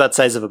said, it's about the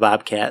size of a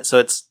bobcat, so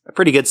it's a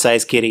pretty good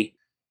sized kitty.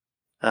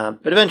 But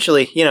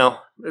eventually,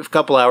 if a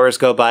couple hours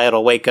go by,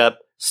 it'll wake up,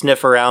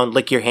 sniff around,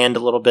 lick your hand a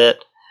little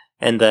bit,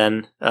 and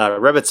then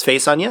rub its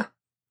face on you.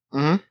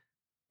 Mm-hmm.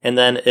 And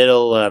then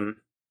it'll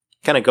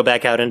kind of go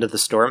back out into the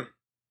storm.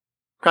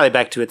 Probably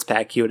back to its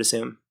pack, you would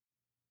assume.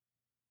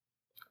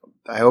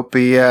 I hope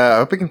he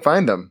can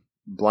find them.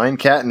 Blind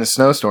cat in a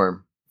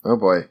snowstorm. Oh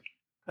boy.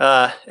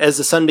 As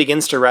the sun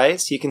begins to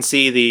rise, you can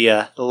see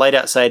the light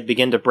outside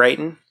begin to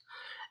brighten,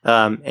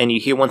 and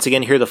you once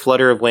again hear the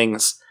flutter of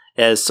wings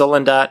as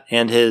Solendot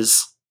and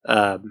his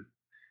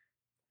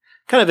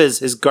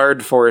his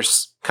guard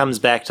force comes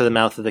back to the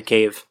mouth of the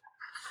cave.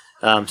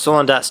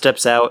 Solendot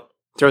steps out,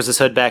 throws his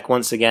hood back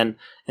once again,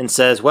 and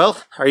says,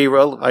 "Well, are you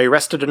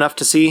rested enough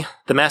to see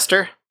the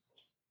master?"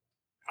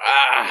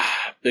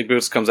 Big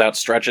Boots comes out,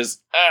 stretches.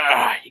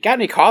 You got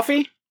any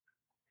coffee?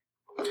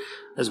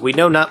 As we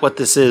know not what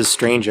this is,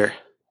 stranger.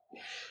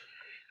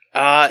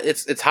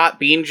 It's hot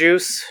bean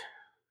juice.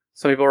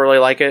 Some people really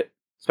like it,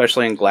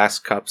 especially in glass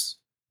cups.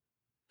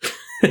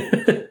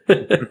 With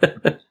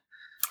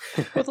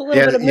a little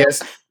bit of milk.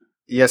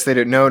 Yes, they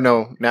do. No,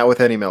 not with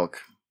any milk.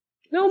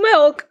 No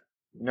milk.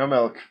 No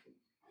milk.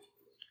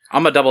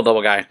 I'm a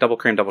double guy. Double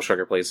cream, double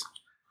sugar, please.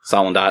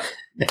 Solendot.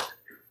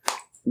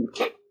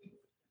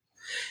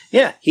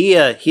 Yeah, he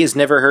has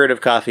never heard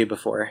of coffee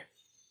before.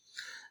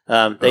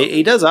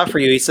 He does offer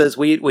you. He says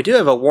we do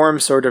have a warm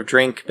sort of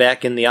drink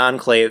back in the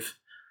Enclave.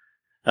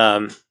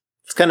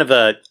 It's kind of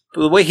the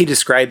way he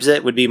describes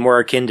it would be more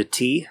akin to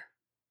tea.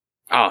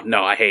 Oh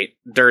no, I hate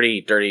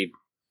dirty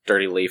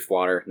leaf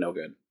water. No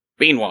good.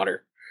 Bean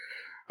water.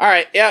 All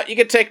right, yeah, you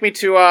can take me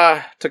to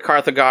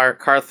Carthagar.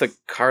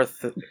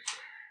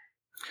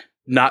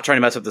 Not trying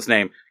to mess up this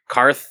name.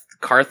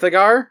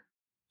 Carthagar.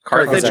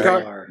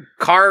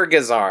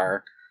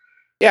 Cargazar.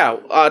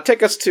 Yeah,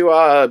 take us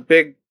to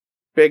Big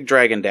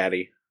Dragon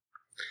Daddy.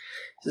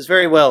 This is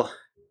very well.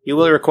 You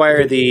will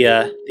require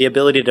the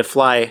ability to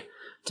fly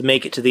to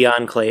make it to the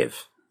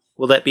Enclave.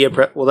 Will that be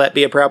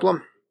a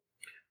problem?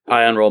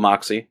 I unroll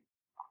Moxie.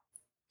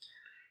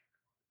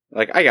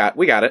 We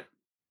got it.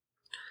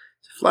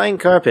 Flying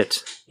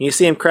carpet. You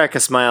see him crack a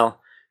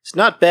smile. It's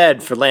not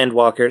bad for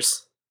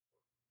landwalkers.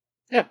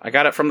 Yeah, I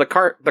got it from the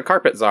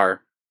carpet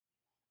czar.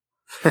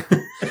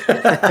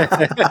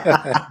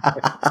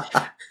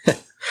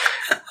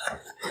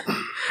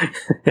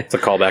 It's a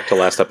callback to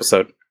last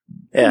episode.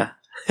 Yeah.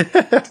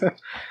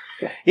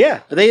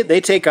 Yeah,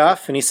 they take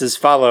off, and he says,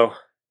 "Follow,"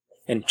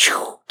 and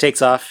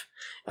takes off.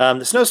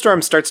 The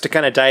snowstorm starts to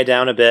kind of die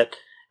down a bit,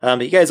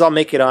 but you guys all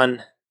make it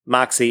on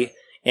Moxie,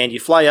 and you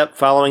fly up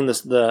following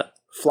the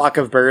flock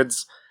of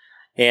birds,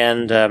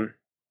 and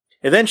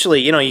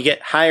eventually, you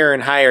get higher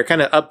and higher,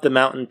 kind of up the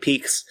mountain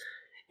peaks,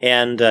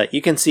 and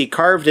you can see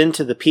carved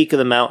into the peak of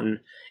the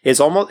mountain it's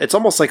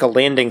almost like a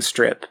landing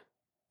strip.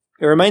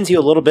 It reminds you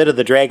a little bit of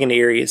the Dragon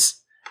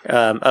Eyries,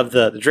 of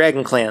the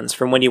Dragon Clans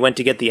from when you went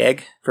to get the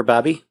egg for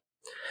Bobby.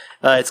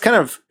 It's kind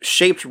of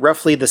shaped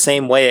roughly the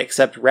same way,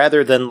 except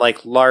rather than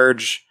like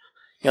large,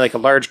 like a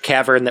large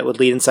cavern that would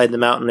lead inside the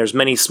mountain, there's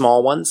many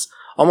small ones,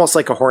 almost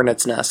like a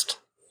hornet's nest.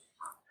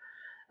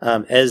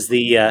 As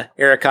the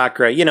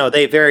Aarakocra,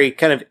 they very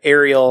kind of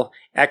aerial,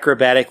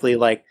 acrobatically,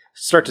 like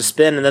start to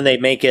spin, and then they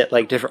make it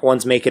like different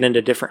ones make it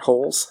into different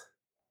holes.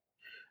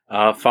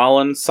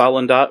 Fallen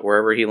Solendot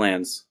wherever he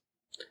lands.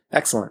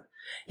 Excellent.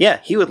 Yeah,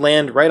 he would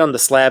land right on the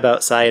slab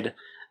outside,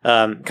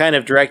 kind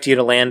of direct you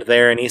to land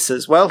there, and he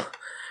says, "Well,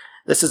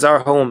 this is our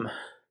home.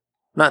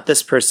 Not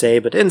this per se,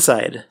 but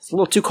inside. It's a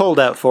little too cold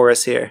out for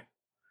us here."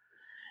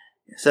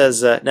 He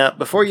says, "Now,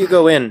 before you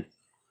go in,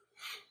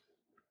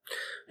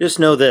 just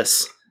know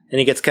this." And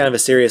he gets kind of a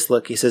serious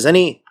look. He says,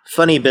 "Any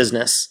funny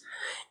business,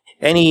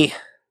 any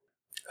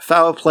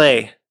foul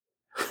play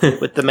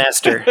with the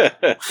master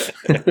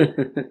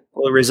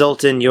will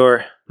result in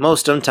your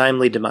most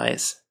untimely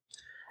demise."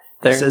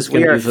 He says,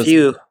 "We are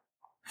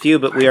few,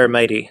 but we are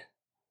mighty."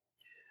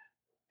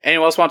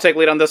 Anyone else want to take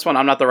lead on this one?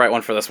 I'm not the right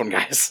one for this one,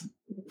 guys.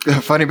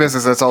 Funny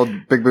business, that's all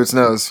Big Boots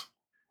knows.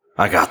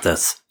 I got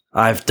this.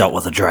 I've dealt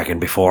with a dragon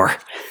before.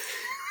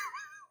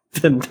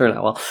 Didn't turn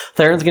out well.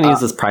 Theron's going to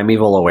use his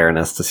primeval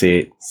awareness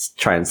to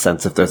try and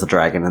sense if there's a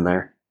dragon in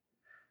there.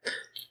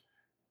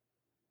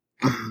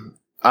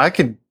 I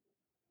could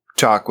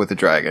talk with a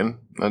dragon.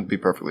 That'd be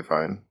perfectly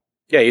fine.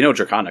 Yeah, you know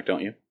Draconic,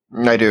 don't you?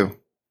 I do.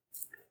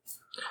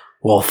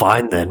 Well,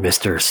 fine then,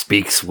 Mr.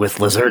 Speaks with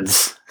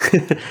Lizards.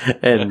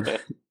 And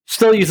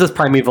still uses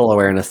primeval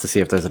awareness to see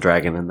if there's a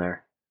dragon in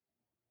there.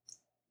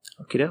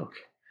 Okie doke.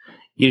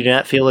 You do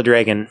not feel a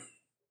dragon.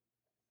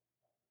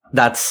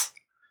 That's...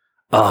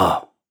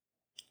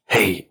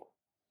 Hey,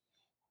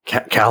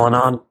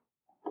 Kalanon?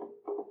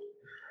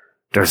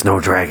 There's no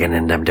dragon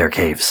in them there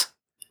caves.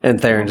 And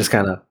Theron just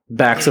kind of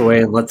backs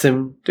away and lets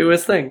him do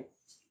his thing.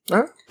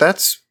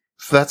 That's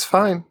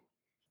fine.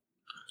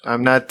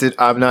 I'm not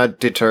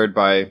deterred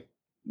by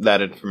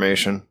that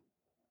information.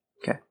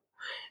 Okay.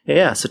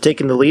 Yeah, so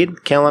taking the lead,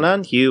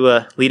 Kalanon,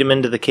 you lead him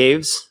into the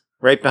caves.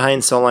 right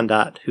behind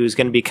Solondot, who's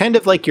going to be kind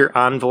of like your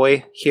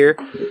envoy here.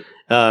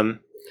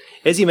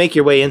 As you make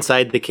your way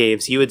inside the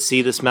caves, you would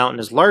see this mountain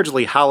is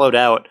largely hollowed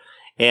out,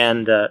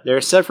 and there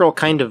are several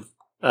kind of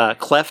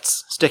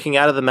clefts sticking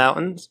out of the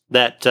mountains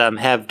that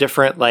have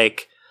different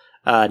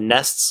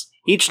nests.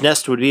 Each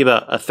nest would be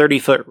about a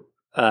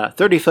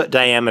 30-foot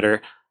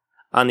diameter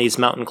on these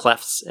mountain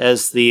clefts,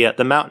 as the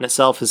mountain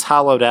itself is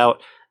hollowed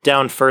out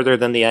down further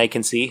than the eye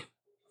can see.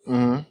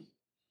 Mm-hmm.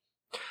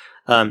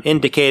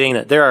 Indicating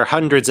that there are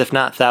hundreds, if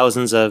not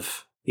thousands,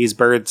 of these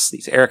birds,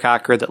 these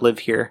Aarakocra that live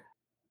here.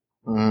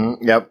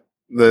 Mm-hmm. Yep.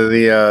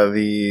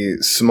 The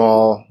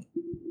small,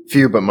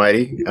 few but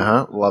mighty.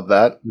 Love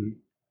that.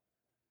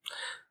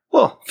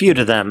 Well, few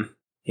to them,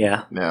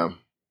 yeah. Yeah.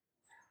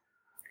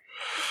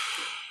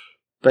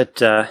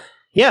 But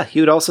yeah,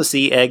 you would also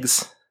see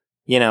eggs.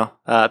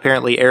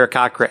 Apparently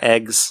Aarakocra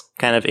eggs,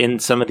 kind of in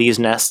some of these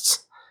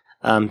nests,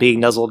 being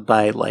nuzzled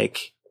by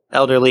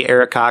elderly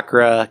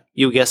Aarakocra.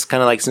 You guess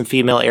kind of like some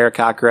female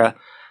Aarakocra,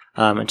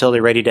 until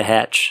they're ready to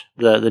hatch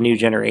the new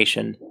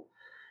generation.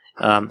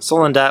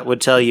 Solondot would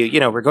tell you,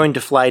 we're going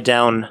to fly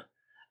down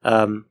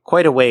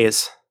quite a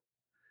ways.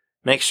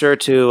 Make sure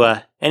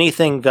to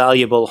anything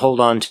valuable, hold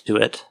on to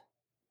it.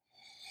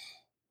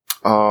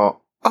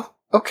 Oh,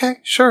 okay,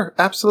 sure,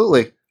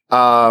 absolutely.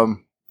 And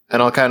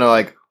I'll kind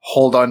of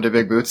hold on to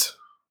Big Boots.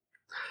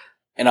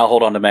 And I'll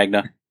hold on to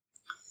Magna.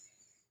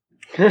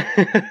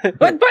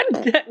 but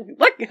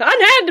look,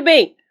 unhand to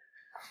me.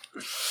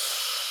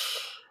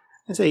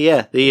 I say,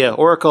 yeah, the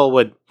Oracle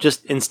would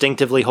just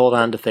instinctively hold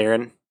on to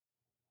Theron.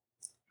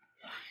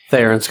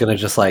 Theron's gonna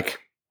just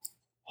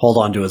hold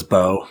on to his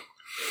bow.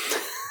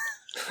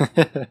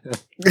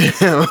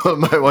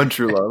 My one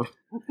true love.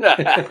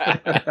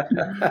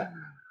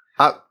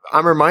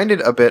 I'm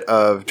reminded a bit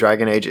of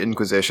Dragon Age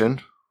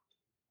Inquisition.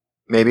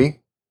 Maybe.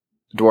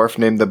 Dwarf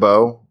named the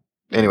bow.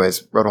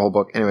 Anyways, wrote a whole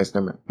book. Anyways,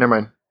 never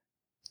mind.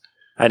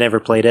 I never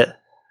played it.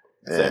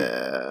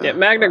 Yeah,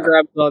 Magna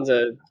grabs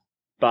onto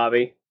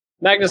Bobby.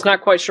 Magna's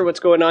not quite sure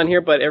what's going on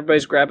here, but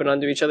everybody's grabbing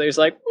onto each other. He's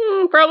like,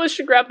 probably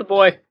should grab the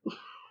boy.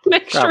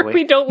 Make sure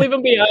we don't leave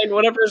him behind,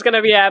 whatever's going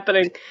to be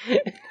happening.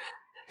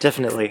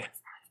 Definitely.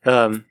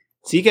 So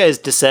you guys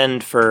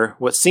descend for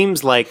what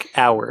seems like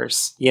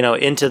hours,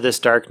 into this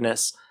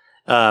darkness.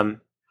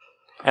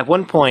 At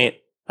one point,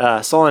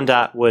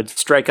 Solondot would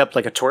strike up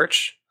like a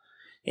torch,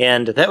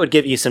 and that would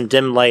give you some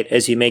dim light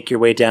as you make your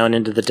way down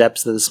into the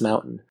depths of this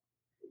mountain.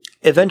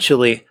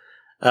 Eventually,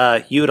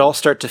 you would all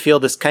start to feel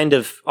this kind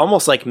of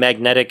almost like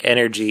magnetic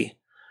energy.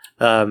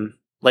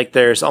 Like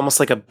there's almost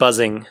like a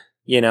buzzing,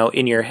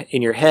 in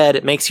your head.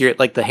 It makes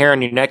the hair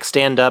on your neck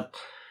stand up.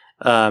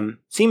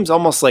 Seems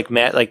almost like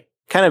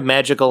kind of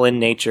magical in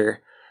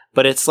nature,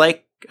 but it's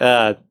like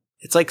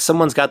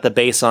someone's got the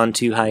bass on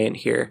too high in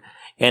here,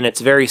 and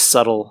it's very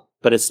subtle,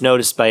 but it's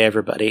noticed by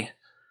everybody.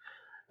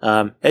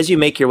 As you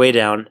make your way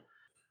down,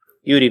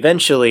 you would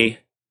eventually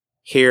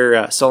hear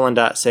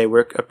Solondot say,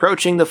 "We're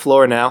approaching the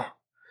floor now.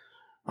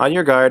 On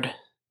your guard."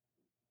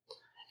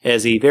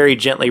 As he very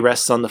gently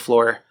rests on the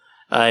floor,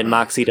 and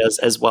Moxie does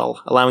as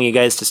well, allowing you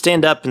guys to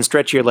stand up and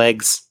stretch your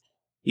legs.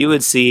 You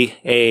would see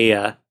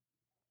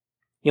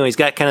he's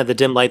got kind of the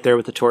dim light there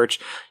with the torch.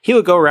 He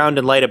would go around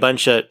and light a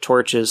bunch of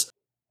torches.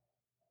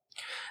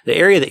 The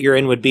area that you're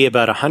in would be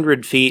about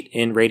 100 feet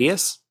in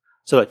radius,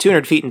 so about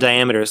 200 feet in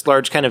diameter. It's a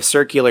large kind of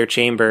circular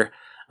chamber.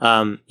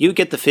 You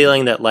get the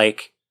feeling that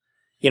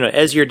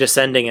as you're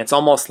descending, it's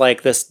almost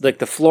like this, the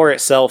floor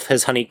itself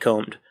has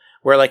honeycombed,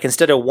 where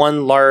instead of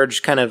one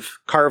large kind of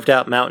carved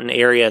out mountain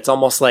area, it's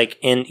almost like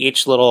in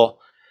each little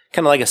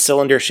kind of like a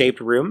cylinder shaped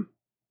room.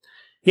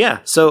 Yeah,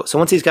 so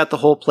once he's got the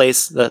whole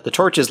place, the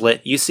torch is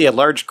lit, you see a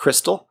large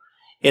crystal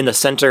in the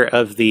center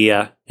of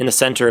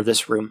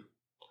this room.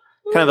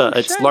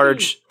 It's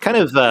large,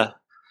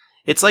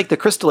 it's like the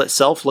crystal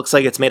itself looks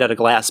like it's made out of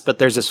glass, but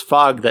there's this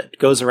fog that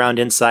goes around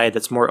inside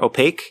that's more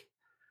opaque,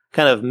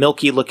 kind of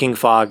milky looking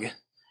fog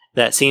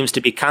that seems to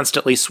be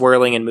constantly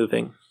swirling and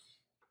moving.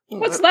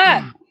 What's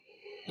that?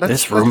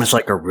 This room is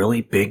like a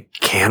really big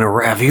can of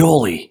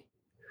ravioli.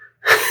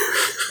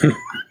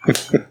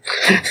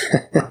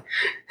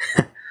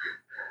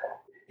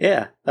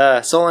 Yeah,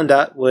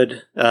 Solondot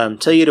would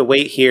tell you to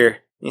wait here.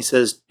 He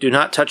says, "Do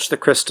not touch the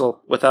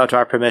crystal without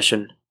our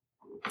permission."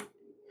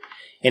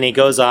 And he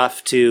goes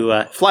off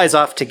flies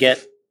off to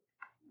get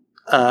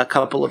a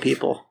couple of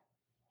people.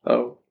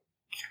 Oh.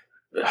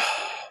 You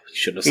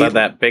should have said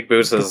that. Big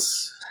Boots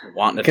is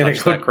wanting to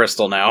touch that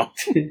crystal now.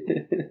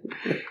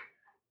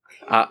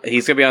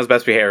 He's going to be on his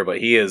best behavior, but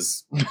he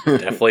is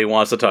definitely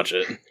wants to touch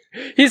it.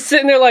 He's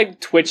sitting there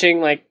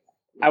twitching,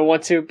 I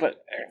want to,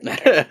 but...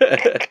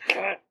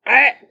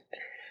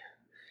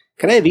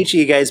 Can I have each of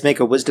you guys make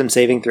a wisdom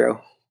saving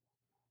throw?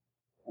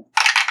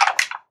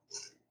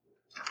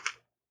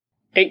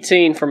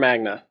 18 for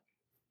Magna.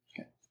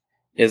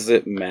 Is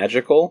it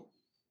magical?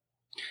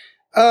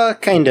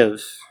 Kind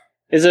of.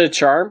 Is it a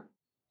charm?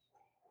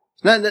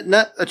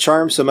 Not a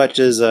charm so much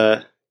as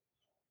a...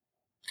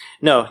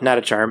 No, not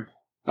a charm.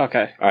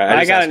 Okay. All right,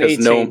 I got an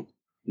 18.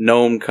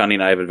 Gnome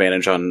cunning, I have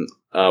advantage on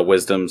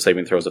wisdom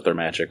saving throws if they're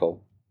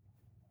magical.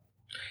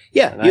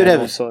 Yeah, And you'd I'm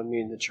have. also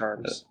immune to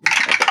charms.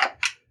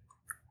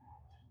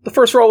 The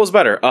first roll was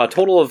better. A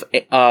total of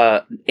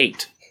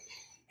 8.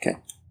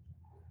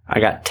 I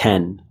got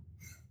 10.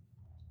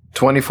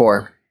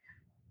 24.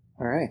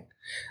 All right.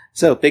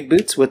 So Big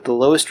Boots with the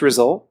lowest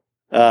result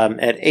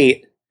at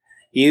 8.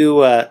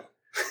 You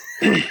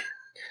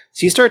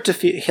so you start to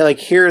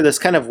hear this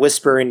kind of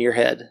whisper in your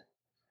head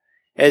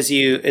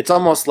it's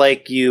almost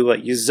like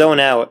you zone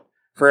out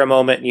for a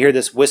moment and you hear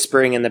this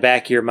whispering in the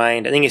back of your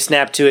mind, and then you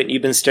snap to it and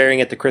you've been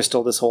staring at the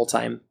crystal this whole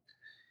time.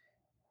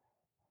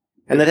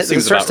 And then it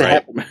starts to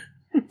happen.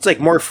 It's like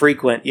more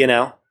frequent,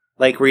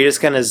 like where you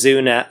just kind of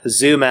zoom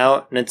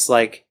out, and it's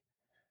like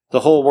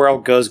the whole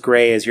world goes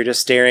gray as you're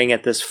just staring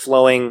at this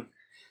flowing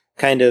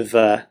kind of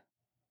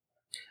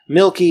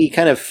milky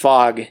kind of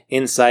fog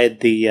inside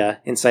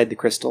the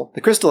crystal.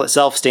 The crystal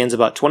itself stands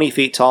about 20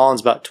 feet tall and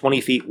is about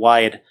 20 feet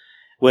wide,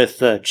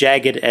 with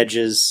jagged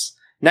edges,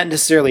 not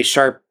necessarily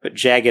sharp, but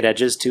jagged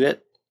edges to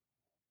it.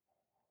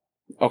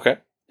 Okay.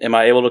 Am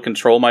I able to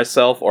control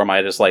myself, or am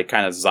I just like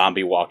kind of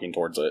zombie walking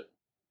towards it?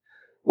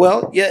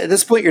 Well, yeah, at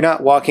this point you're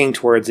not walking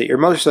towards it. You're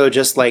more so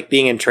just like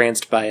being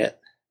entranced by it.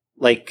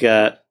 Like,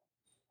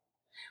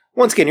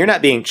 once again, you're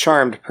not being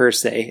charmed per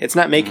se. It's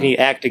not making you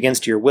act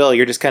against your will.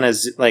 You're just kind of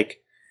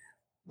like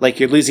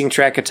you're losing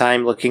track of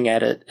time looking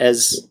at it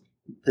as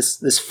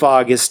this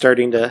fog is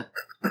starting to,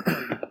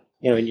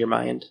 in your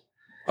mind.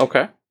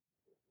 Okay.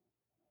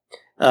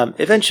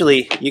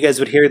 Eventually, you guys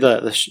would hear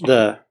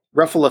the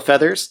ruffle of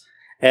feathers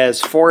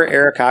as 4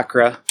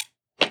 Aarakocra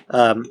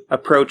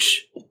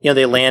approach.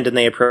 They land and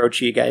they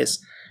approach you guys.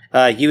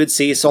 You would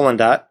see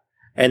Solendot,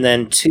 and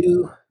then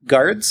 2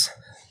 guards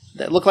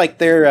that look like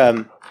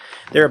they're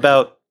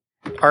about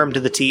armed to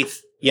the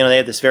teeth. They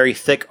have this very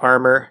thick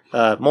armor,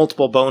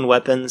 multiple bone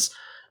weapons,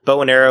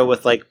 bow and arrow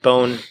with like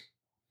bone,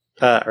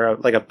 or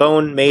like a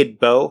bone-made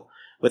bow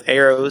with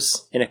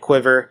arrows in a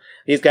quiver.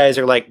 These guys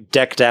are like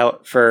decked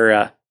out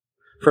for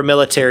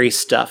military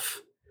stuff.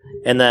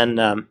 And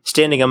then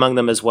standing among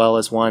them as well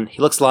as one,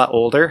 he looks a lot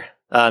older.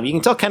 You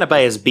can tell kind of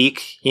by his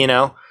beak,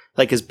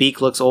 like his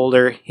beak looks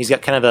older. He's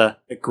got kind of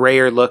a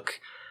grayer look,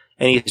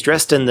 and he's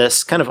dressed in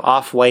this kind of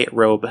off-white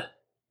robe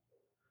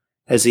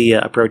as he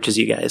approaches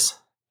you guys.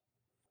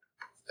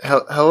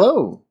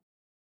 Hello.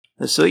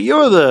 So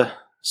you're the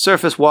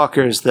surface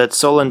walkers that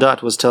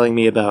Solendot was telling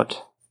me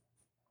about.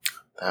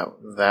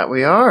 That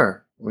we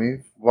are.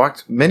 We've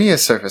walked many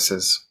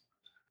surfaces.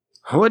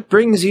 What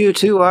brings you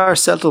to our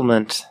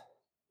settlement?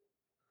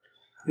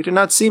 We do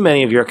not see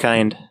many of your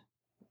kind.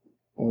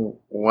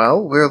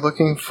 Well, we're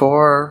looking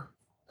for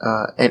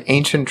an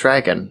ancient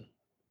dragon.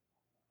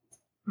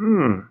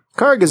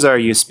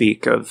 Kargazar you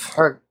speak of.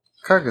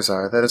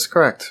 Kargazar, that is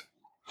correct.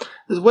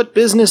 What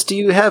business do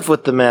you have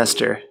with the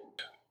master?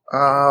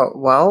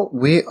 Well,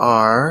 we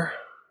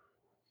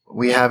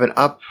have an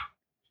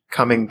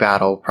upcoming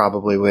battle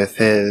probably with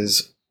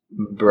his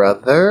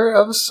brother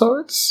of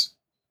sorts.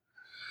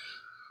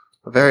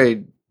 A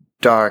very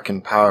dark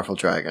and powerful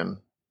dragon.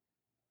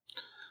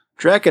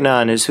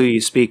 Draconon is who you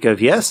speak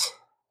of, yes?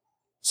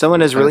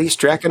 Someone has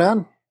released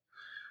Draconon?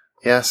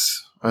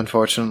 Yes,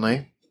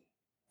 unfortunately.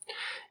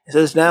 He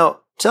says, now,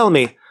 tell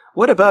me,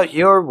 what about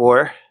your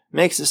war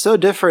makes it so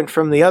different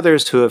from the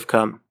others who have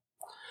come?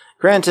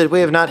 Granted, we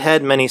have not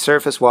had many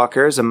surface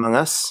walkers among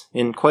us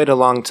in quite a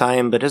long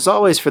time, but it's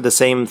always for the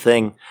same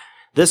thing.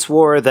 This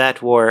war,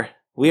 that war.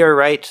 We are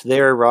right, they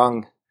are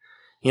wrong.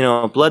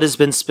 Blood has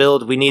been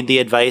spilled, we need the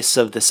advice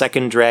of the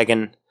second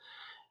dragon.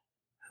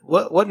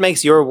 What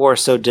makes your war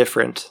so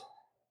different?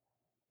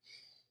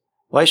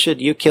 Why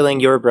should you killing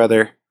your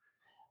brother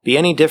be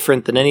any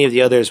different than any of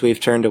the others we've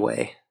turned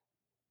away?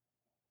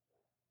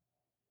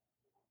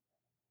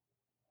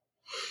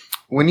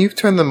 When you've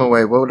turned them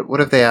away, what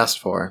have they asked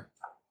for?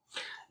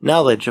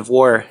 Knowledge of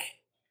war.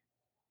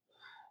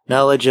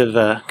 Knowledge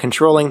of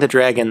controlling the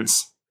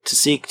dragons, to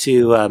seek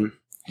to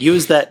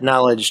use that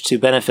knowledge to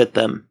benefit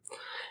them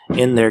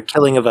in their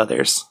killing of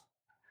others.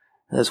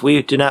 As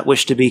we do not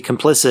wish to be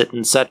complicit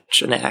in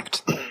such an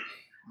act.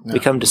 No. We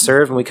come to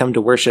serve and we come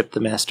to worship the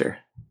master.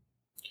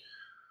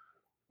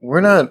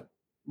 We're not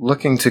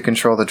looking to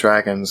control the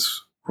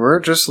dragons. We're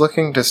just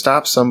looking to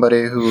stop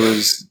somebody who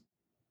is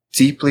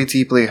deeply,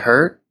 deeply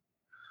hurt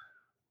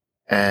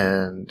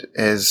and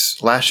is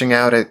lashing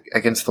out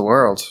against the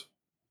world.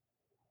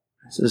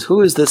 Says,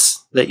 who is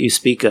this that you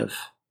speak of?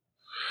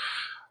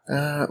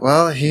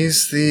 Well,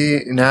 he's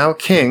the now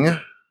king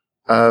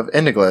of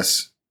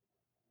Indiglis,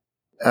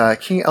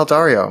 King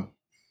Eldario.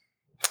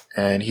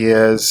 And he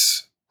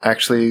has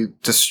actually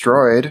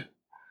destroyed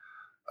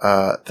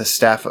the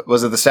staff.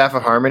 Was it the Staff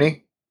of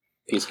Harmony?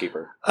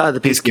 Peacekeeper.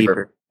 The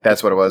Peacekeeper.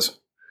 That's what it was.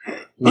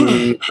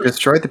 He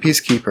destroyed the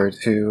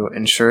Peacekeeper to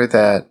ensure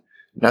that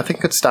nothing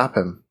could stop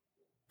him.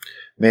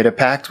 Made a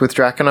pact with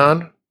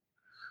Draconon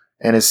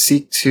and is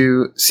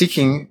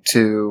seeking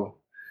to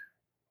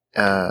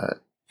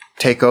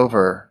take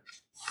over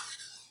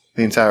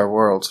the entire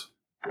world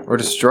or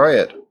destroy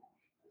it.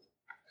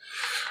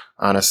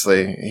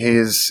 Honestly,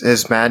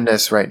 his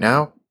madness right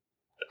now,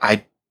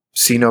 I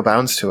see no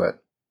bounds to it.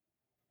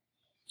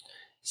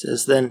 He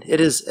says, then,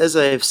 it is as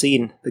I have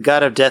seen. The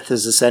god of death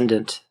is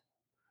ascendant.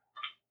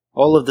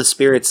 All of the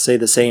spirits say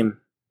the same.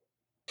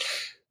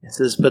 He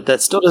says, but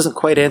that still doesn't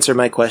quite answer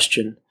my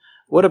question.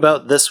 What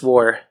about this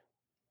war?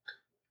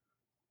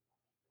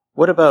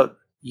 What about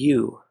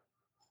you?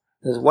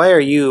 He says, why are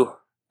you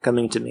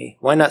coming to me?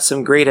 Why not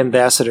some great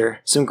ambassador,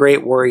 some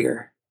great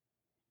warrior?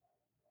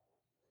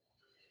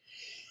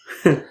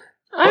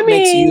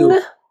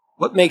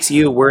 What makes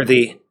you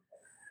worthy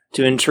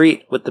to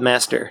entreat with the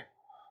master?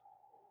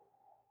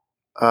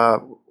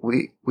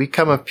 We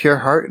come of pure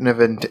heart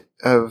and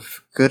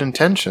of good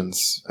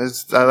intentions.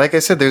 Like I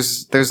said,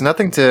 there's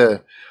nothing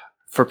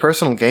for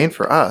personal gain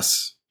for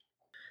us.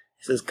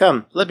 He says,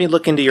 come, let me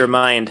look into your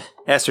mind,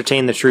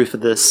 ascertain the truth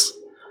of this.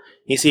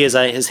 You see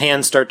his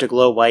hands start to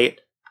glow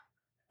white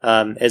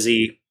as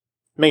he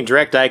made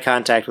direct eye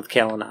contact with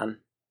Kalanon.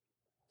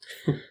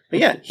 But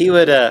yeah, he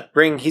would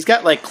he's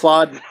got like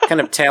clawed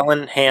kind of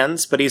talon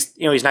hands, but he's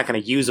not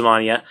going to use them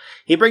on you.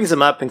 He brings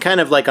them up and kind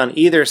of like on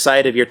either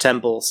side of your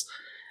temples.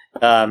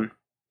 And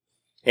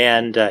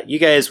you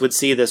guys would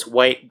see this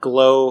white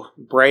glow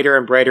brighter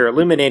and brighter,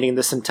 illuminating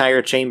this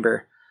entire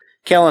chamber.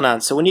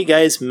 Kalanon, so when you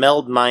guys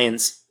meld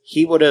minds,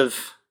 he would have...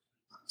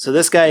 So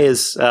this guy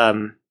is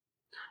the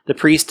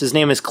priest. His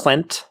name is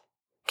Klent,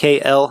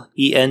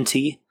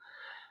 Klent.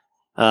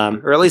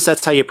 Or at least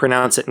that's how you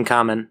pronounce it in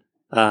common.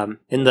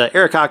 In the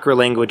Arakocra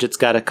language, it's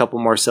got a couple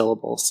more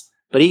syllables,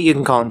 but you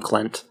can call him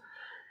Klent.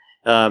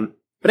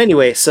 But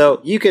anyway,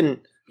 so you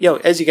can,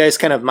 as you guys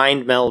kind of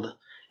mind meld,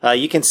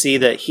 you can see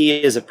that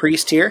he is a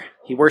priest here.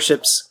 He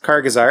worships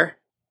Kargazar.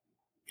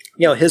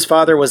 His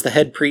father was the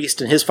head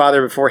priest, and his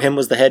father before him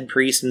was the head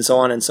priest, and so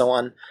on and so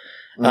on.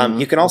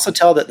 You can also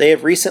tell that they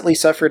have recently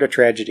suffered a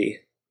tragedy,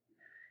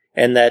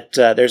 and that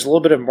there's a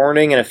little bit of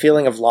mourning and a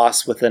feeling of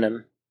loss within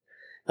him,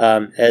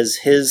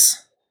 as his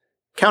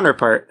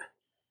counterpart,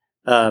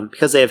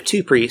 because they have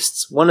two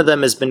priests, one of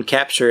them has been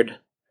captured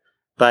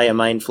by a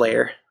mind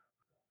flayer,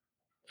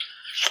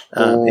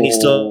 and he's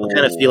still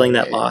kind of feeling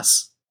that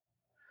loss.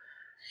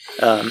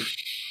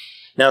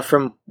 Now,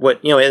 from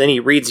what, and then he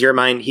reads your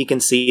mind, he can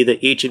see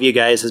that each of you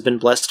guys has been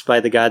blessed by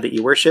the god that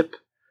you worship.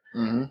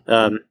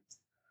 Mm-hmm.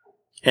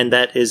 And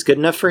that is good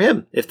enough for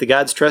him. If the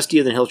gods trust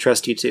you, then he'll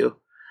trust you too.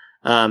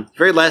 The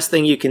very last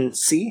thing you can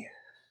see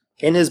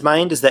in his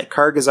mind is that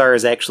Kargazar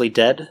is actually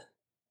dead.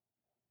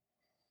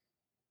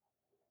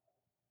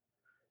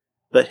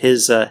 But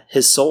his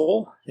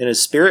soul and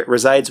his spirit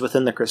resides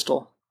within the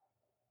crystal.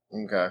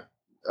 Okay.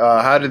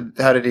 How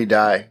did he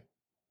die?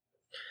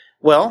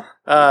 Well,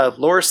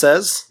 lore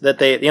says that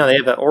they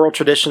have an oral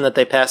tradition that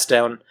they pass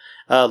down.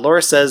 Lore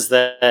says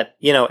that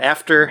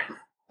after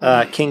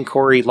King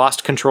Corey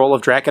lost control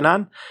of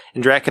Draconon,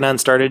 and Draconon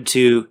started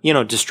to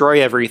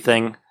destroy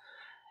everything,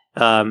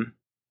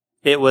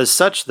 it was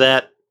such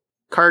that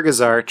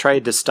Kargazar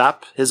tried to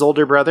stop his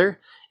older brother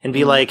and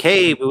be like,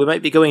 "Hey, we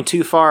might be going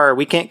too far.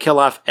 We can't kill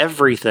off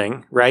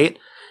everything, right?"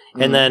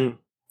 And then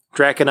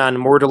Draconon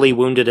mortally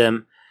wounded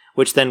him,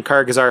 which then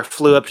Kargazar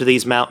flew up to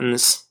these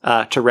mountains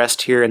to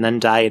rest here and then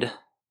died.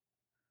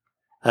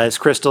 His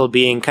crystal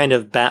being kind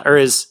of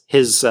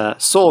his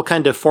soul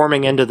kind of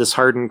forming into this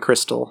hardened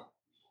crystal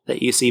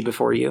that you see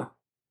before you.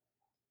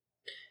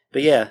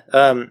 But yeah,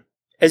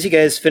 as you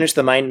guys finish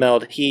the mind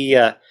meld, he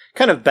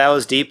kind of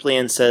bows deeply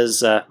and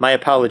says, "My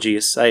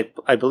apologies.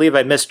 I believe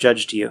I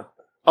misjudged you,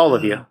 all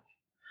of you.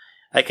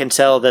 I can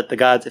tell that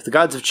if the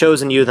gods have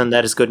chosen you, then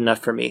that is good enough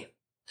for me.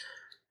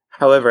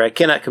 However, I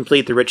cannot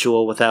complete the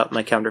ritual without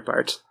my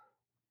counterpart."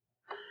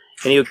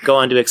 And he would go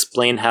on to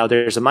explain how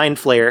there's a mind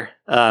flayer,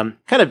 kind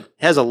of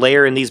has a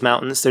lair in these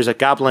mountains. There's a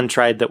goblin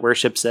tribe that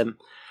worships him.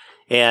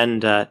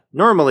 And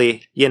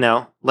normally,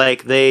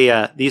 like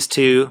these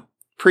two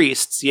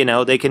priests,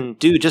 they can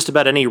do just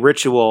about any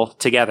ritual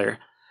together.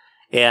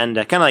 And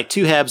kind of like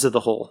two halves of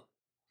the whole.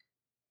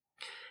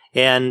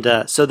 And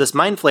so this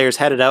mind flayer's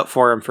had it out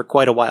for him for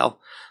quite a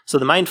while. So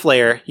the mind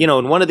flayer,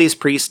 when one of these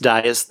priests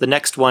dies, the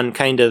next one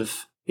kind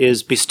of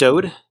is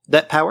bestowed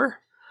that power.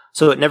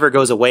 So it never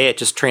goes away. It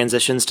just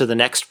transitions to the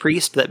next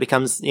priest that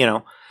becomes,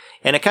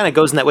 and it kind of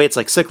goes in that way. It's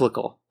like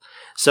cyclical.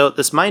 So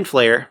this mind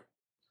flayer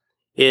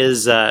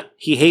is,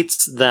 he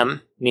hates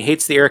them, and he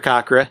hates the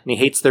Arakocra, and he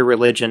hates their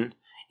religion,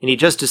 and he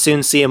just as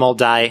soon see them all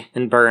die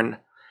and burn.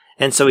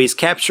 And so he's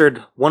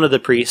captured one of the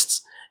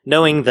priests,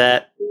 knowing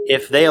that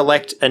if they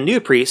elect a new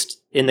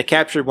priest in the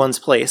captured one's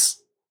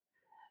place,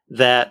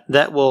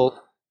 that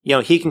will,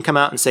 he can come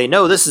out and say,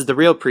 "No, this is the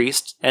real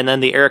priest," and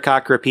then the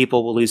Arakocra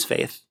people will lose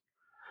faith.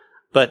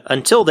 But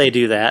until they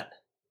do that,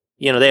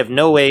 they have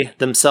no way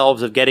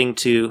themselves of getting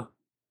to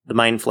the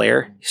mind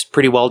flayer. He's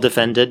pretty well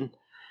defended.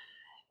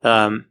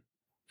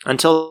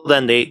 Until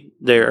then,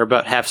 they're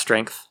about half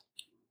strength.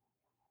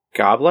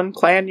 Goblin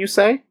clan, you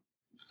say?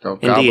 Oh,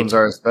 goblins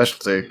are a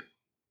specialty.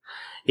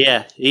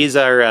 Yeah, these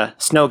are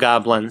snow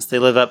goblins. They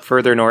live up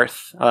further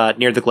north,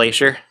 near the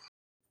glacier.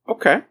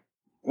 Okay.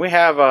 We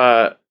have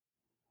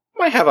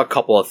might have a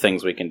couple of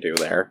things we can do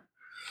there.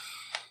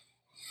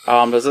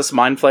 Does this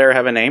mind flayer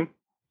have a name?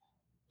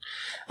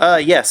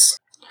 Yes.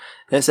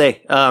 I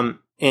say,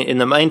 in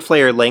the Mind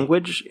Flayer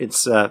language,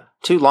 it's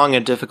too long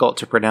and difficult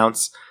to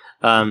pronounce.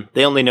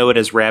 They only know it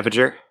as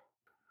Ravager.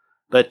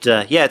 But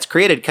yeah, it's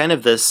created kind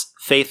of this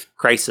faith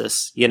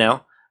crisis,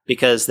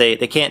 because they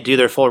can't do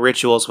their full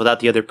rituals without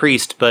the other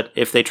priest, but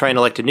if they try and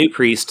elect a new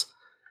priest,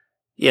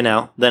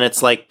 then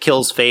it's like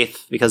kills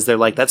faith because they're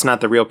like, that's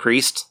not the real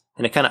priest,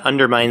 and it kind of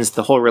undermines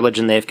the whole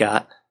religion they've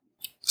got.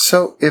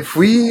 So if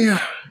we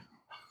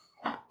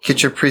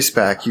get your priest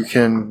back, you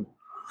can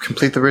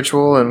complete the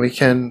ritual and we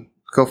can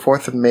go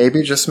forth and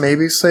maybe, just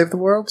maybe, save the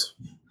world?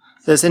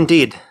 Yes,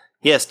 indeed.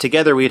 Yes,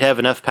 together we'd have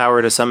enough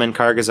power to summon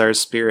Kargazar's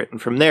spirit,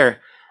 and from there,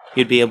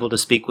 you'd be able to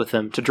speak with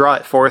him, to draw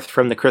it forth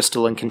from the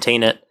crystal and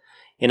contain it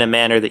in a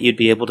manner that you'd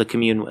be able to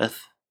commune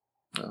with.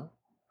 Oh.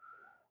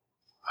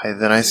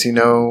 Then I see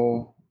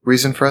no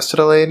reason for us to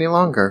delay any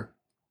longer.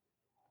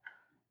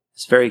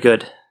 It's very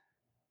good.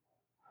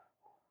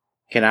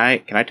 Can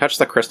I touch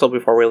the crystal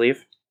before we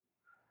leave?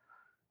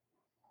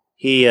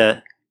 He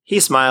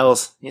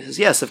smiles. He says,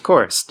 yes, of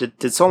course. Did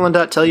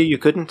Solendot tell you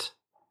couldn't?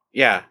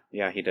 Yeah,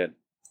 he did.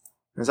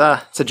 It's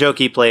a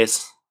jokey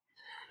place.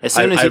 As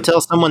soon as you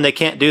tell someone they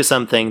can't do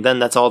something, then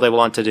that's all they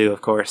want to do,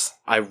 of course.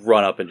 I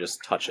run up and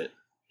just touch it.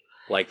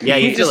 Like, yeah,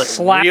 you just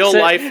slaps real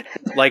life,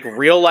 like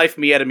real life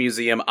me at a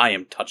museum, I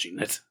am touching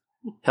it.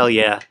 Hell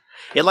yeah.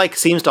 It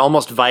seems to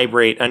almost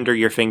vibrate under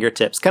your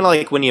fingertips. Kind of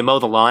like when you mow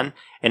the lawn,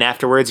 and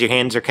afterwards your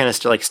hands are kind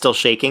of still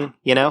shaking,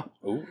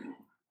 Ooh.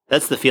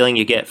 That's the feeling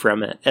you get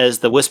from it, as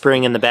the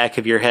whispering in the back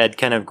of your head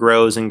kind of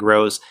grows and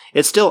grows.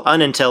 It's still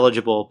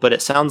unintelligible, but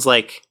it sounds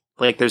like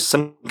there's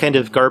some kind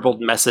of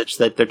garbled message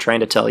that they're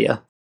trying to tell you.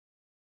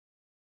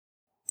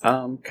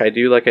 Can I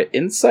do an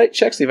insight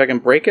check, see if I can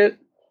break it?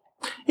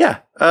 Yeah.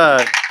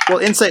 Well,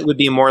 insight would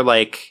be more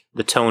like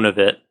the tone of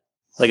it,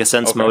 like a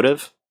sense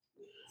motive.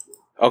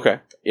 Okay.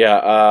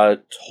 Yeah,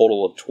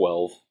 total of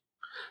 12.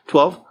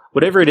 12?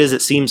 Whatever it is,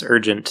 it seems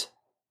urgent.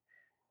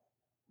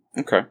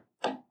 Okay.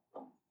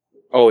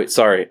 Oh, wait,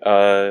 sorry.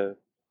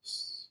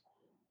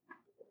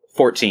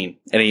 14.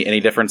 Any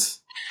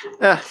difference?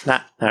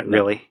 Not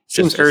really.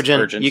 Seems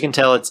urgent. You can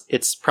tell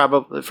it's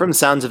probably, from the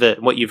sounds of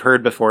it, what you've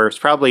heard before, it's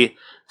probably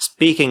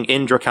speaking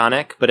in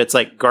Draconic, but it's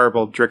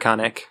garbled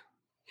Draconic.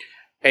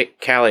 Hey,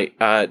 Callie,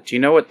 do you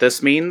know what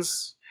this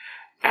means?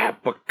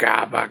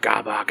 Abba-gabba,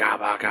 gabba,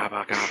 gabba,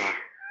 gabba, gabba.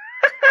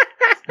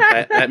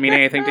 That mean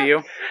anything to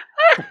you?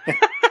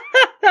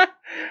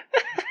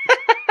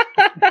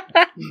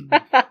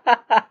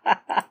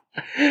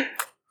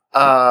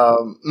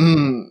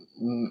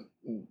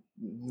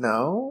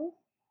 No.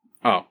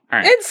 Oh, all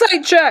right.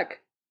 Insight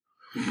check!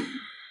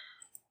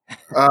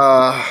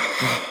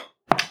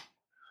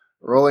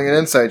 Rolling an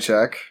insight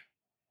check.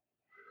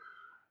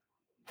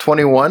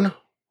 21.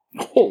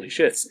 Holy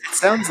shit. It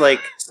sounds like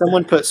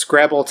someone put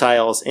Scrabble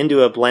tiles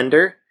into a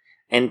blender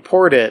and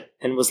poured it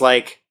and was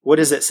like, what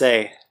does it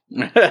say?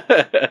 Oh,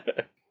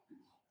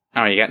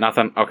 you got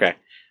nothing? Okay.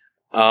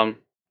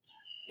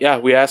 Yeah,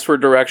 we asked for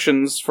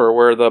directions for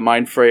where the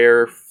Mind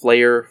Flayer,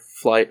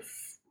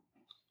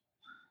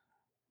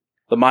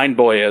 the Mind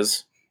Boy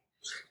is.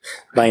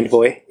 Mind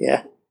Boy,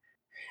 yeah.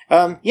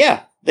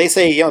 Yeah, they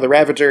say, the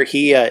Ravager,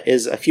 he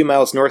is a few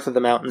miles north of the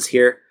mountains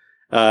here.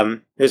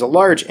 There's a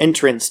large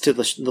entrance to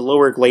the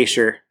lower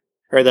glacier,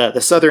 or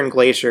the southern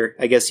glacier,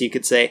 I guess you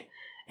could say.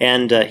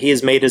 And he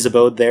has made his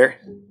abode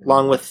there,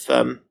 along with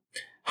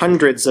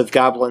hundreds of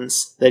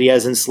goblins that he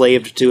has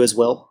enslaved to his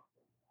will.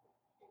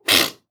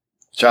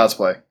 Child's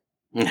play.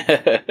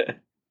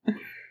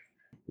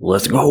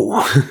 Let's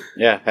go.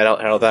 Yeah, head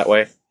out that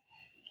way.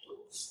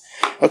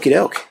 Okie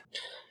doke.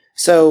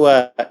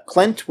 So,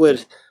 Clint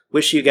would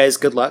wish you guys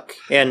good luck.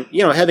 And,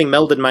 having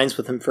melded minds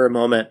with him for a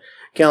moment,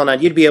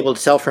 Kalanad, you'd be able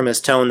to tell from his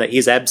tone that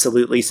he's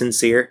absolutely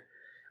sincere.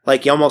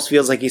 He almost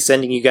feels like he's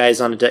sending you guys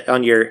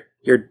on your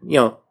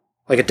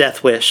like a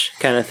death wish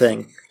kind of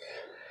thing.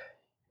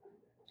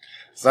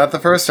 It's not the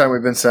first time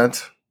we've been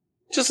sent.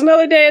 Just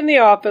another day in the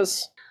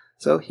office.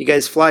 So you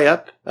guys fly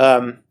up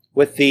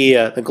with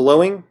the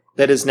glowing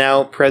that is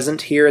now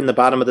present here in the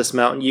bottom of this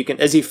mountain. You can,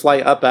 as you fly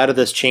up out of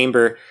this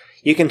chamber,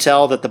 you can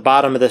tell that the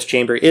bottom of this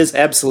chamber is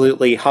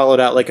absolutely hollowed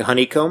out like a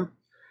honeycomb,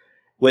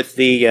 with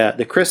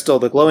the crystal,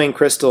 the glowing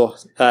crystal,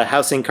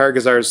 housing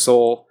Kargazar's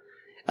soul,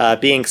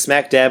 being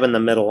smack dab in the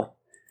middle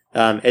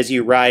as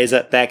you rise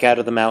up back out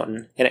of the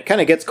mountain. And it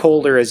kind of gets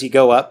colder as you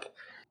go up.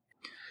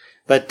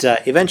 But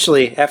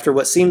eventually, after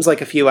what seems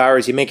like a few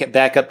hours, you make it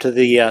back up to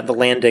the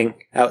landing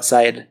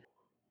outside,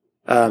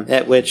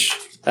 at which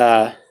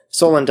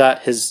Solendot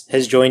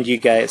has joined you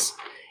guys.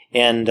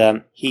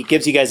 And he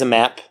gives you guys a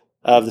map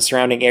of the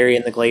surrounding area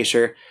in the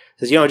glacier.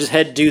 Says, just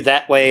head due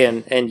that way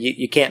and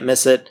you can't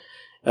miss it.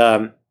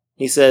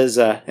 He says,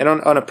 and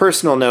on a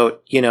personal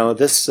note,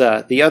 this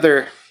the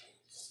other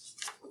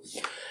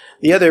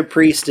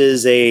priest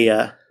is we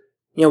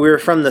were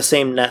from the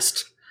same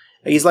nest.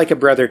 He's like a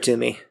brother to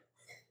me.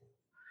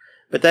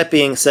 But that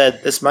being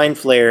said, this Mind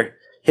Flayer,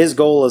 his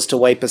goal is to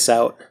wipe us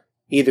out,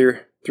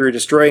 either through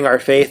destroying our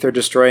faith or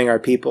destroying our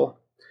people.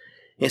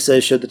 He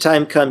says, should the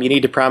time come, you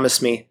need to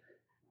promise me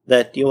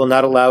that you will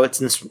not allow its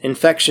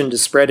infection to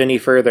spread any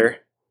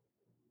further,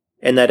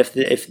 and that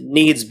if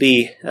needs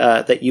be,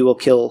 that you will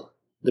kill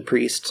the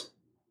priest.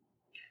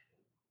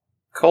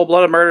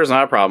 Cold-blooded murder is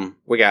not a problem.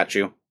 We got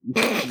you.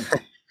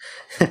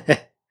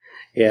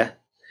 Yeah.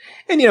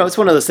 And, it's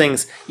one of those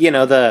things,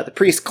 the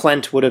priest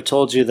Clint would have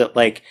told you that,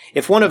 like,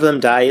 if one of them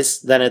dies,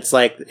 then it's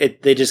like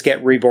they just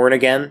get reborn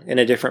again in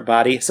a different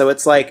body. So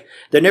it's like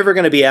they're never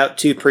going to be out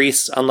two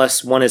priests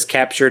unless one is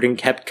captured and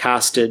kept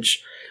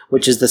hostage,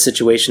 which is the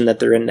situation that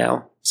they're in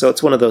now. So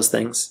it's one of those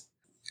things.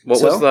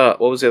 What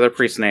was the other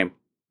priest's name?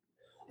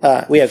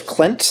 We have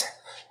Clint.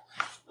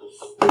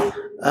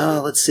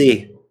 Let's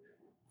see.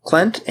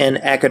 Clint and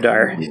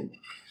Akadar.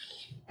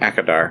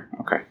 Akadar,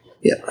 okay.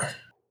 Yeah.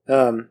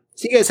 So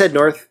you guys head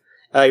north.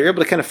 You're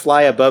able to kind of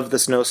fly above the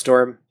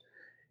snowstorm.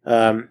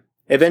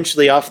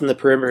 Eventually, off in the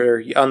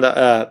perimeter,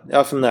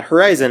 off on the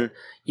horizon,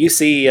 you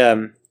see,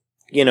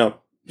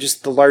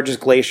 just the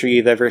largest glacier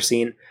you've ever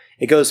seen.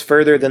 It goes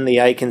further than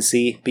the eye can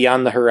see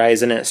beyond the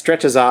horizon, and it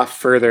stretches off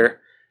further,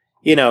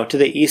 to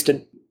the east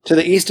and to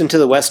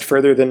the west,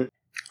 further than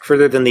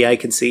the eye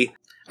can see.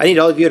 I need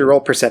all of you to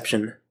roll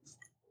perception.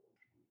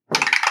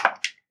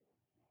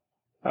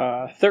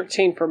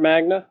 13 for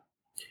Magna.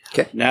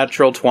 Okay.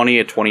 Natural 20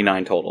 at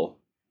 29 total.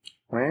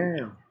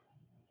 Wow.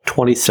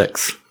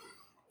 26.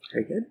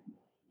 Very good.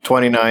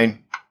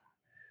 29.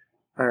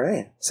 All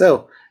right.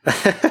 So,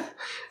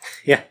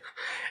 yeah.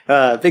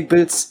 Big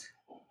Boots,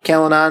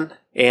 Kalanon,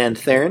 and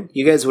Theron,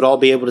 you guys would all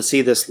be able to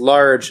see this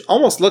large,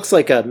 almost looks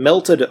like a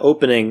melted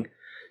opening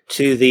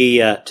to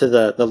the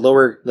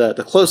lower,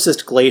 the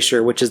closest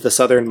glacier, which is the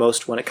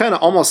southernmost one. It kind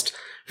of almost,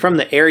 from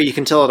the air, you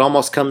can tell it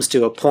almost comes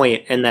to a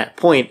point, and that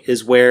point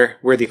is where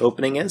the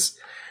opening is.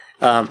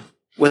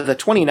 With a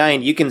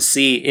 29, you can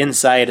see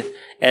inside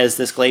as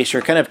this glacier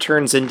kind of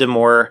turns into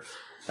more,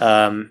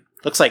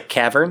 looks like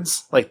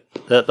caverns. Like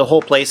the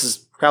whole place has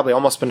probably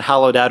almost been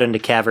hollowed out into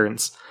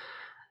caverns.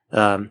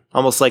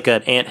 Almost like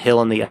an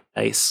anthill in the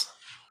ice.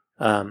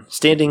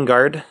 Standing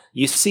guard,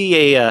 you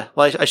see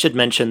I should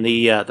mention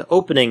the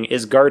opening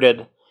is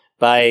guarded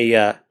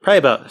by probably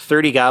about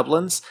 30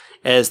 goblins,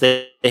 as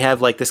they have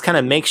like this kind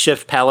of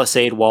makeshift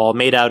palisade wall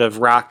made out of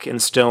rock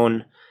and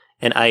stone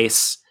and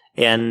ice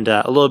and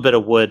a little bit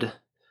of wood,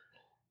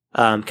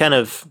 kind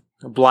of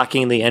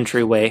blocking the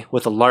entryway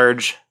with a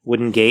large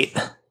wooden gate.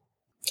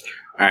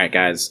 All right,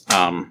 guys.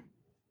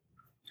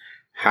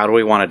 How do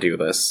we want to do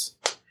this?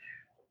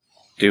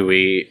 Do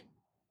we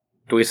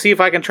see if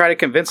I can try to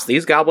convince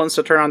these goblins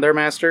to turn on their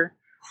master?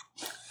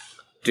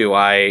 Do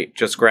I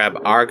just grab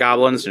our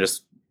goblins and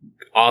just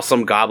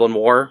awesome goblin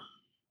war?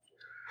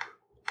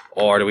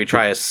 Or do we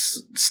try to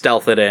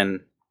stealth it in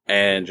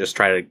and just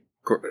try to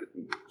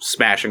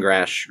snatch and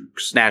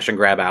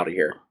grab out of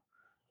here?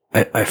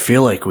 I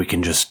feel like we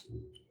can just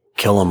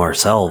kill them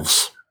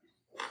ourselves.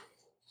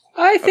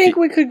 I think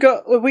we could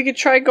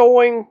try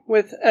going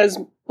with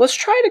let's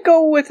try to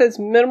go with as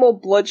minimal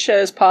bloodshed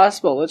as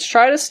possible. Let's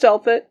try to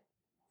stealth it,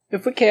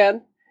 if we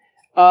can.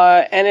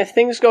 And if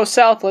things go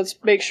south, let's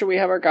make sure we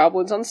have our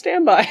goblins on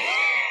standby.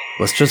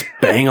 Let's just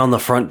bang on the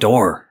front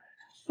door.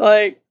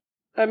 I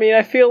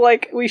feel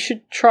like we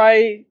should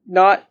try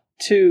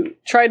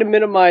to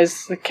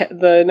minimize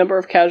the number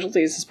of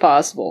casualties as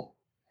possible.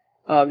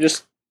 I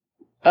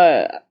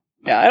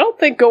don't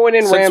think going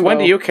in Since Rambo... when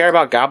do you care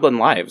about goblin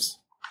lives?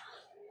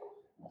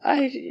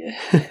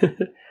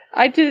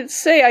 I didn't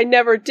say I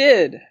never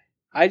did.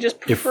 I just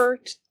prefer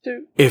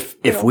to...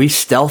 If we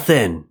stealth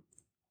in,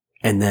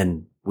 and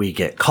then we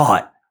get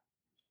caught,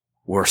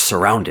 we're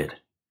surrounded.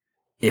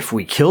 If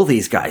we kill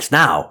these guys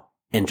now,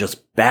 and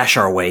just bash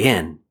our way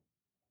in,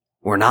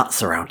 we're not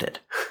surrounded.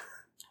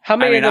 How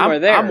many of them are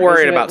there? I'm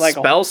worried about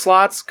spell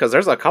slots, because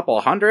there's a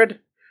couple hundred.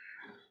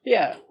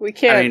 Yeah, we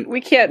can't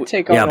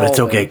take on all. Yeah, but it's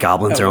okay. The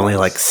Goblins are only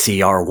like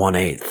CR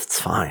 1/8. It's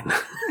fine.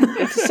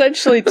 It's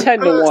essentially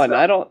 10 to 1.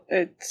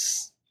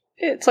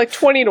 It's like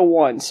 20 to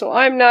 1, so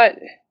I'm not...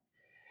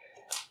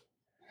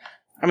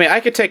 I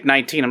could take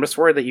 19. I'm just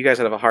worried that you guys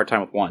would have a hard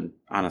time with one,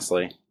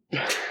 honestly.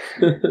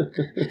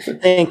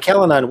 And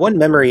Kalanon, one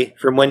memory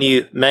from when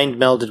you mind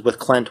melded with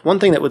Clint, one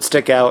thing that would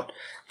stick out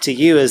to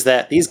you is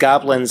that these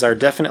goblins are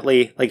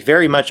definitely like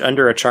very much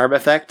under a charm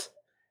effect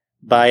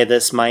by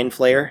this mind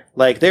flayer.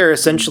 Like they're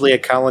essentially a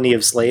colony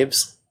of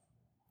slaves.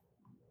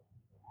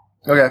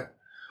 Okay.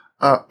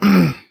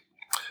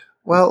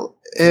 Well,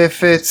 if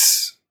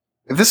this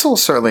will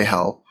certainly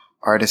help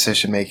our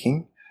decision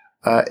making.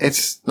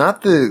 It's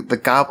not the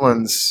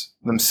goblins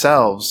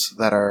themselves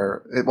that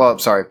are... Well, I'm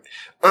sorry.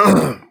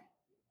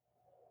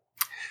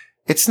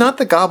 It's not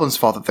the goblins'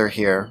 fault that they're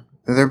here.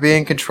 They're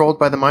being controlled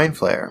by the Mind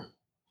Flayer.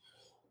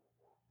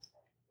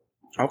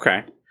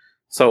 Okay.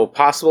 So,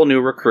 possible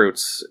new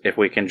recruits if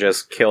we can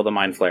just kill the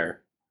Mind Flayer.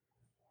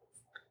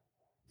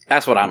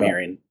 That's what I'm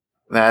hearing.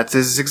 That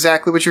is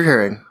exactly what you're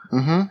hearing.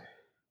 Mm-hmm.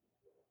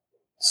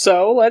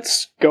 So,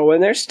 let's go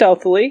in there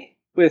stealthily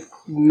with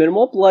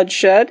minimal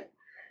bloodshed.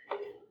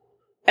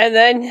 And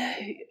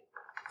then,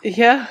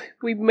 yeah,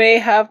 we may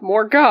have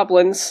more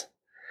goblins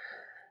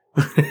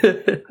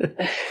that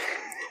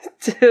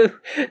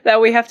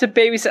we have to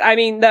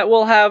babysit. That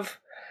we'll have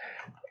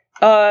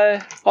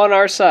on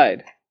our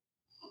side.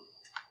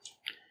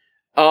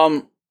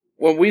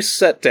 When we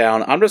set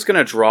down, I'm just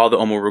gonna draw the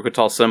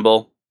Omorukatal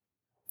symbol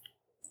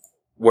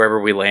wherever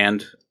we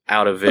land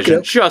out of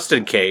vision, just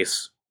in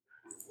case.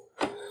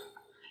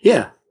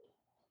 Yeah.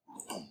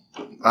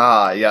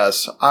 Ah,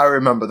 yes. I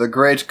remember the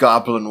Great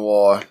Goblin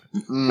War.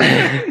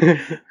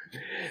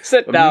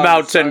 Sit down,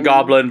 Mountain son.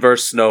 Goblin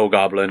versus Snow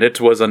Goblin. It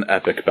was an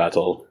epic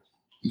battle.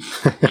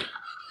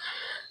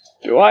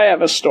 Do I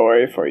have a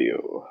story for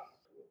you?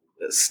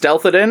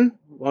 Stealth it in?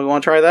 We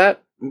want to try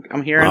that?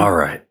 I'm hearing. All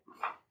right.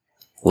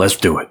 Let's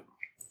do it.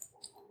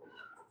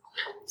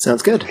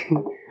 Sounds good.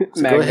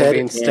 So Magna go ahead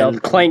being stealth.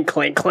 and... Clank,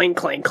 clank, clank,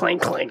 clank,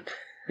 clank, clank.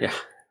 Yeah.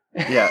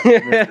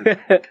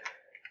 Yeah.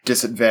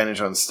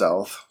 Disadvantage on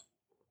stealth.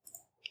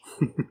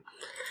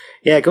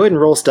 Yeah, go ahead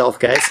and roll stealth,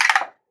 guys.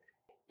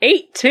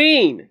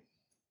 18!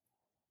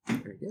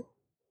 Very good.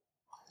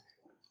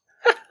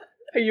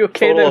 Are you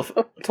okay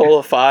Total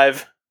of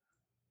 5.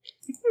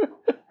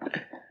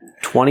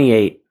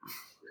 28.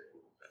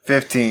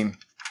 15.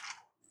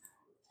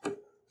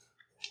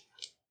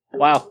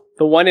 Wow,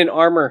 the one in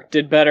armor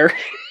did better.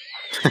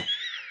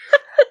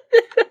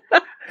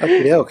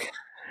 Okie doke.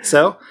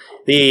 So,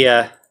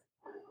 there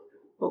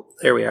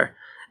we are.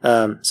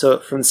 So,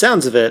 from the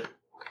sounds of it,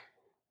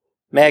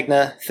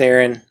 Magna,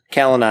 Theron,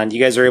 Kalanon,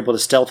 you guys are able to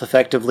stealth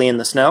effectively in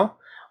the snow,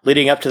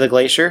 leading up to the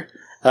glacier.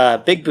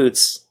 Big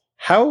Boots,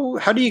 how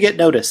do you get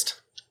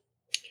noticed?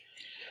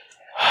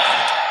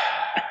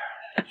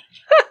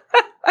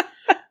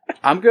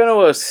 I'm going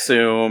to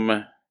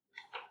assume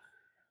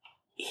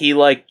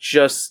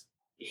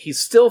he's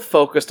still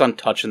focused on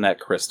touching that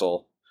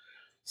crystal.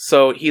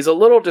 So he's a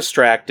little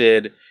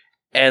distracted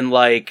and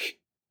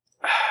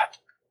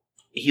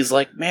he's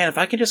like, man, if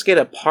I can just get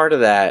a part of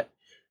that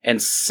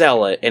and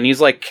sell it. And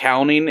he's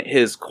counting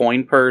his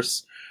coin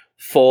purse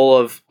full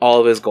of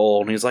all of his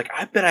gold. And he's like,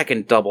 I bet I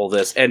can double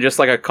this. And just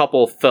a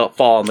couple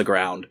fall on the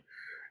ground.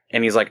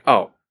 And he's like,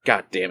 oh,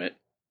 god damn it.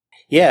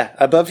 Yeah,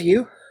 above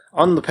you,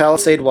 on the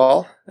palisade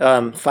wall,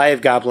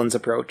 5 goblins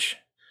approach.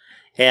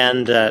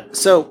 And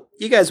so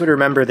you guys would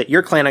remember that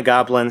your clan of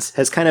goblins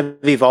has kind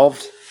of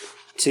evolved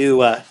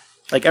to,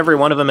 every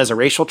one of them as a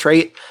racial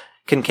trait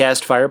can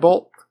cast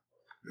Firebolt.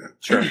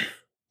 Sure.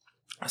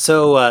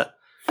 So,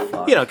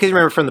 because you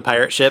remember from the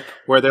pirate ship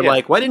where they're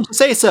like, why didn't you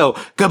say so?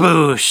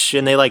 Kaboosh!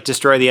 And they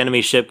destroy the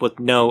enemy ship with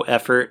no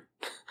effort.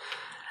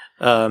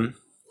 So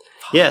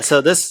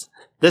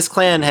this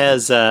clan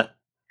has,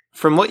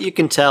 from what you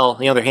can tell,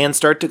 their hands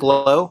start to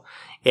glow.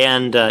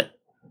 And can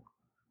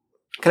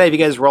I have you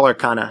guys roll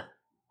Arcana?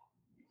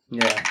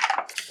 Yeah.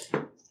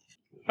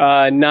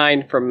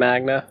 9 from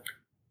Magna.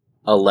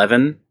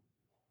 11.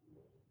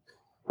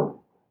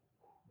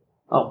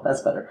 Oh,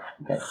 that's better.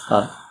 Okay.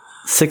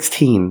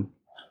 16.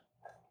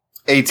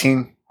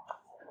 18.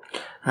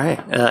 All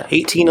right,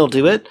 18 will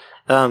do it.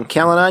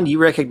 Kalanon, you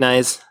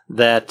recognize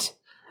that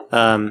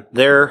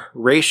their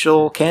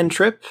racial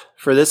cantrip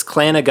for this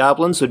clan of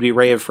goblins would be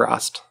Ray of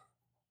Frost.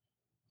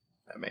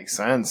 That makes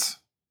sense.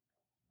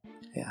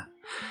 Yeah.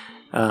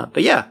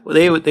 But yeah,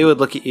 they would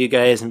look at you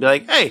guys and be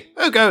like, hey,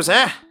 who goes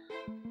there?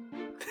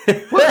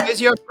 What is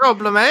your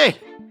problem, eh?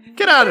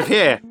 Get out of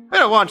here. We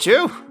don't want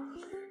you.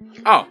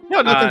 Oh.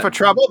 You're looking for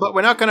trouble, but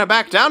we're not going to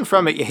back down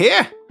from it, you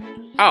hear?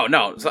 Oh,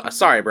 no.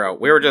 Sorry, bro.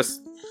 We were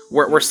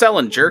we're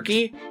selling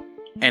jerky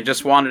and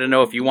just wanted to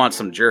know if you want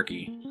some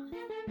jerky.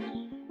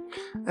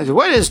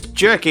 What is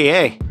jerky,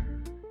 eh?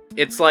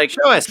 It's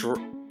Show us.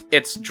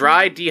 It's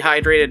dry,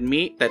 dehydrated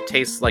meat that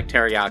tastes like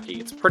teriyaki.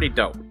 It's pretty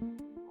dope.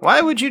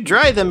 Why would you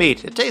dry the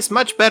meat? It tastes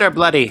much better,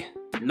 bloody.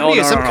 No, Are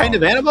you some kind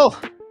of animal?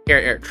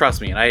 Here,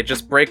 trust me. And I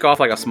just break off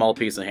a small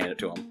piece and hand it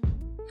to him.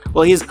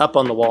 Well, he's up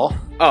on the wall.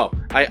 Oh,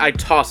 I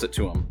toss it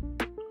to him.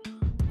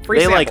 Free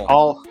They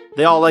sample.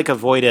 they all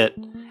avoid it.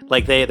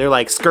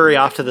 They're scurry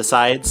off to the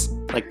sides,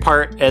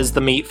 part as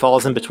the meat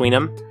falls in between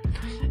them.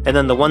 And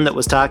then the one that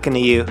was talking to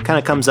you kind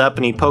of comes up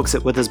and he pokes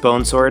it with his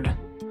bone sword.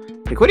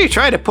 What are you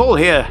trying to pull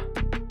here?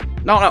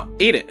 No,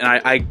 eat it. And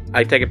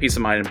I take a piece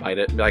of mine and bite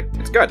it and be like,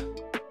 it's good.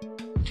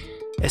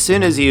 As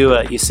soon as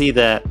you see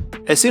that,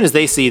 as soon as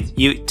they see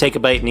you take a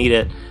bite and eat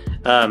it,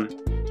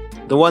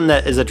 the one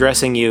that is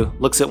addressing you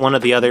looks at one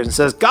of the others and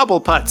says, "Gobble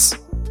putts,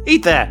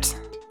 eat that."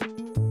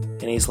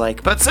 And he's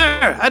like, "But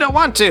sir, I don't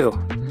want to."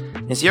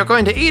 And so you're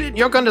going to eat it,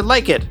 you're going to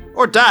like it,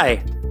 or die,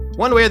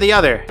 one way or the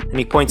other. And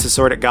he points his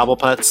sword at Gobble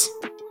Putts.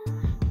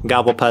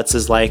 Gobble Putts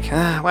is like,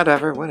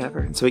 whatever.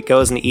 And so he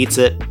goes and he eats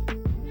it.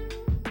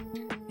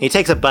 He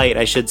takes a bite,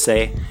 I should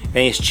say, and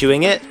he's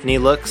chewing it, and he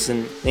looks,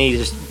 and he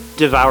just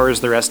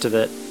devours the rest of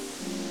it.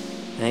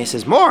 And he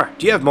says, "More?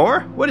 Do you have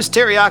more? What is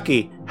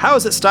teriyaki? How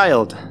is it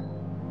styled?"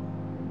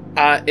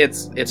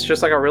 It's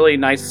just a really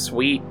nice,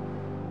 sweet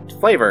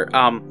flavor.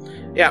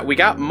 Yeah, we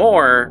got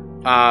more.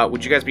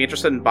 Would you guys be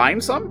interested in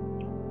buying some?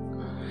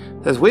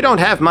 Says, "We don't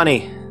have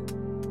money.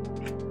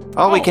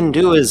 All we can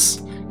do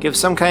is give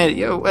some kind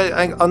of,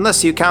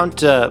 unless you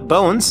count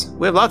bones.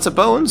 We have lots of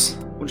bones.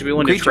 Would you be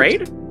willing to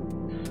trade?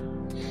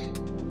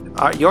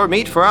 Your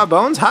meat for our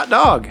bones? Hot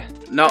dog."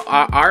 No,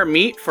 our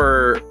meat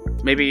for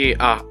maybe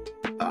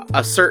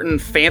a certain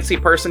fancy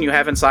person you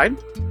have inside.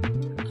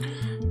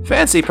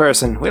 Fancy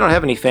person. We don't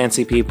have any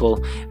fancy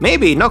people.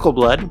 Maybe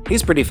Knuckleblood.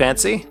 He's pretty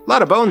fancy. A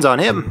lot of bones on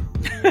him.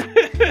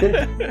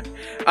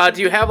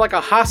 Do you have like a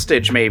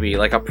hostage, maybe?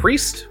 Like a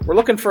priest? We're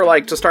looking for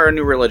to start a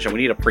new religion. We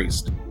need a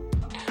priest.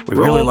 We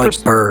really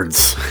like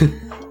birds.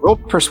 Roll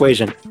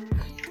persuasion.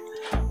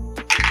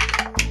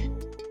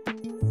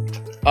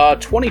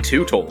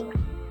 22 total.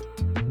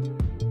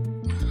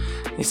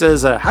 He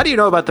says, how do you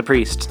know about the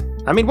priest?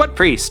 I mean, what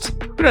priest?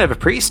 We don't have a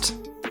priest.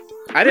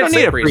 I didn't say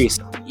say a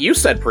priest. You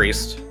said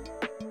priest.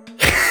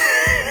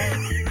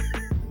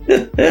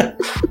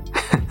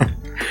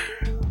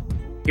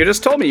 You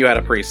just told me you had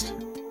a priest.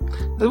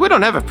 We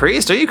don't have a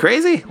priest. Are you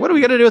crazy? What are we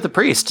going to do with a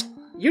priest?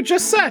 You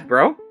just said,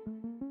 bro.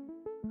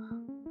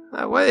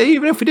 Well,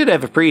 even if we did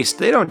have a priest,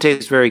 they don't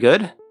taste very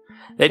good.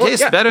 They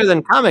taste better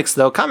than comics,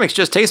 though. Comics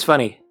just taste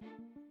funny.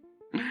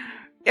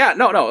 Yeah,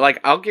 no.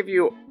 I'll give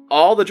you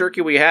all the jerky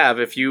we have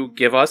if you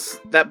give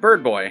us that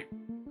bird boy.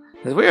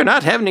 We are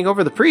not handing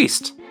over the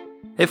priest.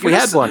 If we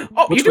had one,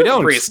 oh, which you do we don't.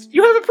 Have a priest.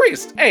 You have a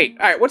priest. Hey,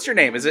 all right. What's your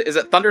name? Is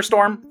it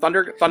Thunderstorm?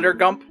 Thunder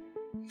Gump?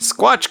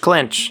 Squatch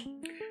Clench.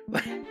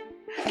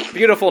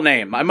 Beautiful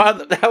name.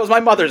 That was my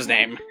mother's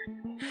name.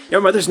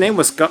 Your mother's name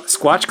was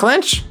Squatch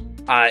Clench?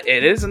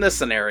 It is in this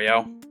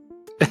scenario.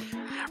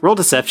 Roll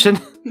deception.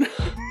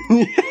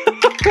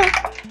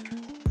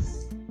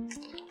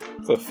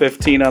 So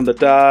 15 on the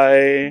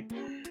die.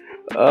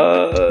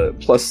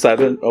 Plus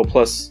 7. Oh,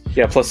 plus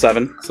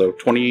 7. So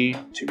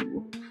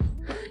 22.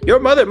 Your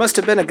mother must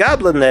have been a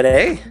goblin then,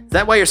 eh? Is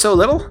that why you're so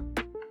little?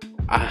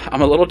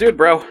 I'm a little dude,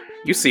 bro.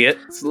 You see it.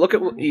 So look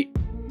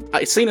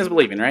at... seeing is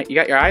believing, right? You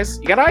got your eyes?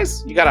 You got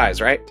eyes? You got eyes,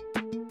 right?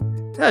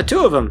 2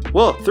 of them.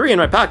 Well, 3 in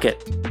my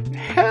pocket.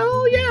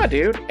 Hell yeah,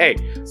 dude. Hey,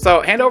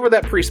 so hand over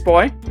that priest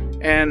boy,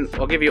 and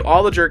I'll give you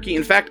all the jerky.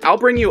 In fact, I'll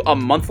bring you a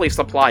monthly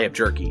supply of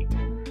jerky.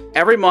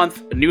 Every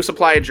month, a new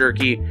supply of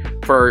jerky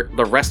for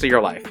the rest of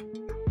your life.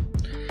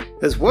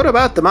 Because what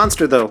about the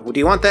monster, though? Do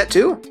you want that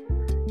too?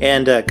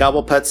 And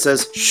Gobbleputz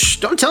says, shh,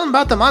 don't tell him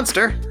about the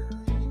monster.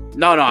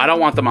 No, I don't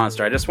want the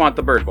monster. I just want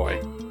the bird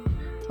boy.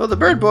 Well, the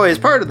bird boy is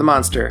part of the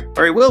monster.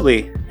 Or he will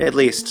be, at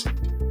least.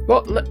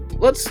 Well,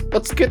 let's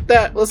get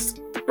that. Let's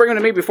bring him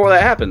to me before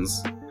that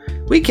happens.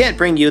 We can't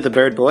bring you the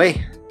bird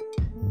boy.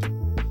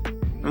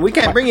 And we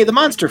can't bring you the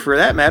monster, for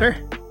that matter.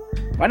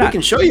 Why not? We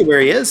can show you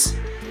where he is.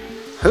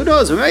 Who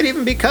knows? We might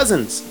even be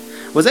cousins.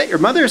 Was that your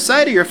mother's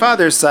side or your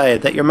father's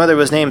side that your mother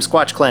was named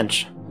Squatch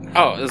Clench?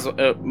 Oh, it's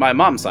my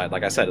mom's side,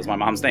 like I said, is my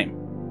mom's name.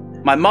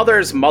 My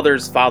mother's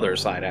father's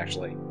side,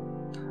 actually.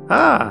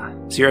 Ah,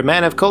 so you're a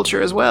man of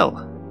culture as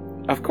well.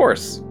 Of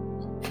course.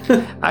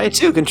 I,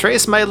 too, can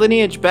trace my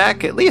lineage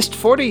back at least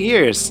 40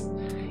 years.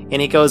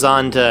 And he goes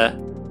on to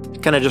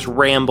kind of just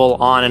ramble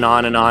on and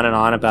on and on and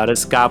on about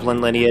his goblin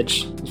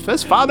lineage.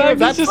 His father of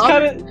that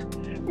father.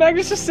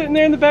 Magnus just sitting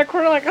there in the back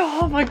corner like,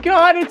 oh my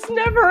god, it's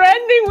never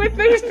ending with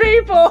these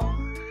people.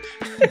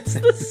 It's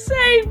the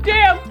same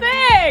damn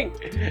thing.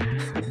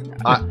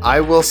 I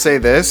will say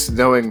this,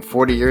 knowing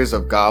 40 years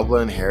of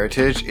goblin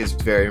heritage is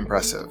very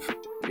impressive.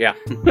 Yeah.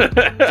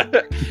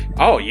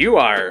 Oh, you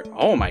are.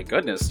 Oh my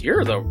goodness,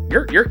 you're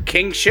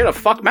king shit of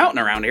fuck mountain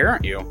around here,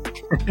 aren't you?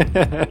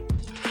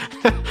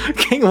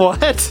 King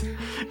what?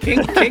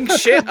 King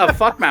shit of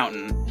fuck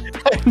mountain.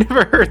 I've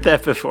never heard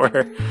that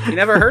before. You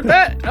never heard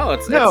that? No,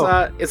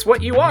 it's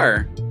what you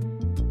are.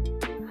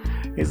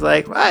 He's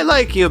like, I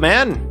like you,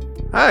 man.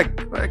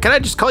 Can I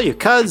just call you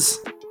Cuz?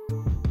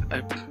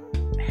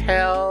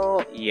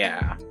 Hell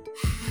yeah.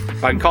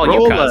 If I can call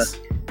you Cuz.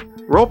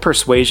 Roll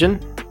persuasion.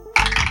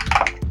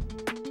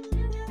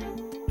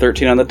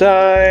 13 on the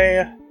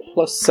die,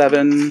 plus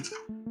 7,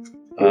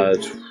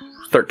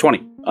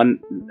 20.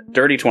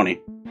 Dirty 20.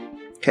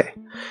 Okay.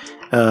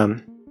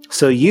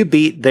 So you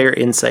beat their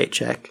insight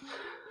check.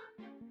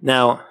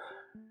 Now,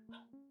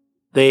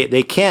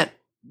 they can't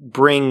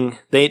bring...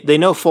 They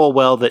know full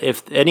well that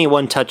if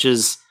anyone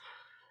touches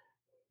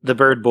the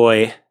bird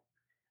boy,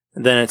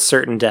 then it's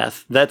certain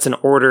death. That's an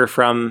order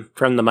from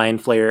the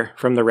Mind Flayer,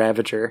 from the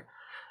Ravager.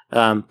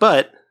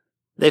 But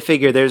they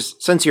figure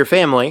since you're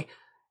family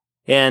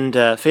and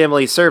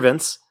family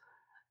servants,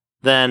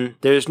 then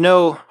there's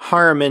no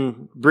harm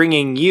in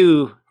bringing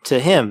you to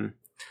him.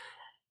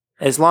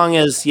 As long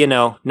as,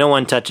 no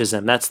one touches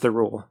him. That's the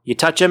rule. You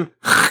touch him,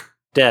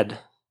 dead.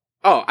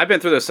 Oh, I've been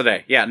through this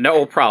today. Yeah,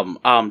 no problem.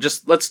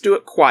 Just let's do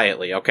it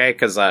quietly, okay?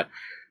 Because,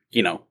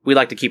 we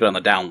like to keep it on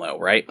the down low,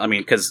 right? I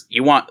mean, because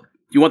you want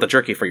the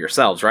jerky for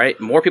yourselves, right?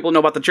 More people know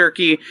about the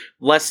jerky,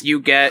 less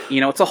you get.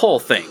 It's a whole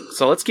thing.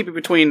 So let's keep it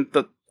between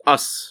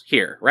us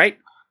here, right?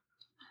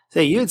 So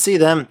you'd see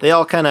them. They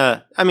all kind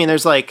of... I mean,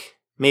 there's like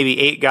maybe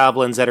 8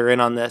 goblins that are in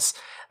on this.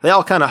 They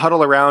all kind of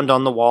huddle around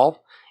on the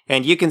wall.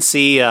 And you can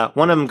see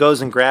one of them goes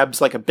and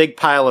grabs like a big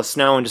pile of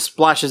snow and just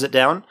splashes it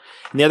down.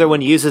 And the other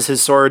one uses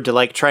his sword to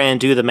like try and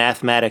do the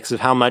mathematics of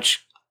how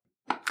much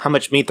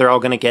meat they're all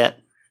going to get.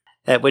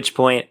 At which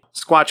point,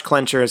 Squatch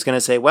Clencher is going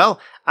to say, well,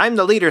 I'm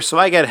the leader, so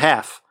I get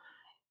half.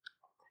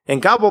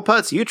 And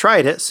Gobbleputz, you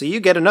tried it, so you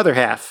get another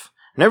half.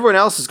 And everyone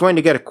else is going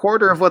to get a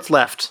quarter of what's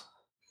left.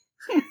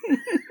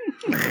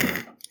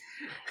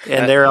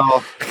 And they're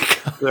all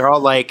They're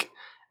all like,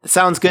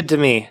 "Sounds good to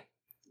me."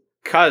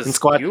 Cuz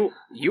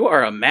you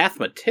are a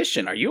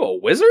mathematician. Are you a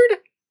wizard?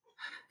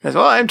 As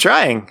well, I'm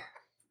trying.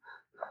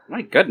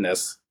 My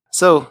goodness.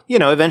 So,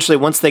 eventually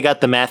once they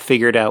got the math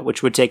figured out,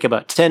 which would take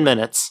about 10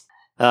 minutes.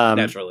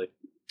 Naturally.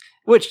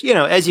 Which,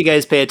 as you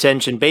guys pay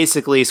attention,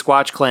 basically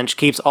Squatch Clench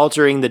keeps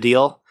altering the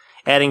deal,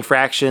 adding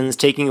fractions,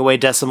 taking away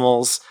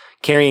decimals,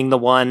 carrying the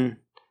 1,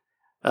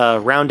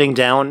 rounding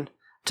down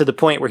to the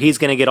point where he's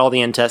going to get all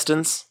the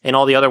intestines, and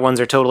all the other ones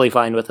are totally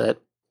fine with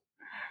it.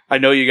 I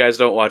know you guys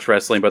don't watch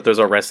wrestling, but there's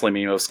a wrestling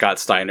meme of Scott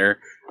Steiner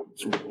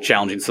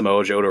challenging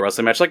Samoa Joe to a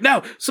wrestling match. Like,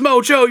 "No,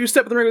 Samoa Joe, you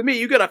step in the ring with me,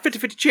 you got a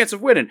 50-50 chance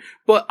of winning,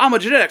 but I'm a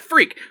genetic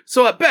freak,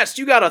 so at best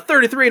you got a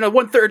 33 and a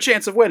 1/3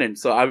 chance of winning."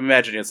 So I'm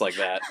imagining it's like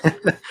that.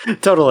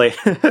 Totally.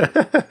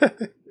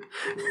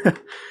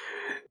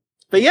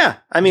 But yeah,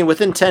 I mean,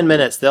 within 10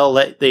 minutes,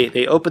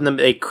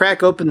 they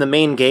crack open the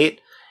main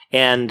gate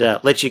and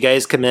let you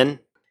guys come in.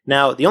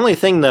 Now, the only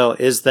thing though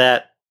is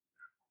that,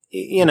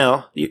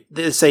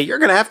 they say you're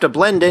going to have to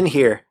blend in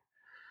here.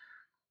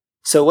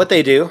 So what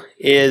they do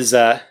is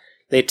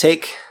they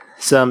take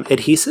some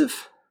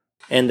adhesive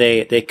and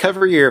they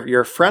cover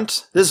your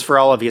front. This is for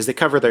all of you. They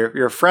cover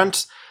your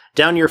front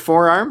down your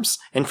forearms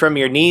and from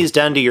your knees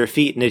down to your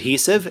feet in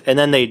adhesive, and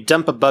then they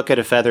dump a bucket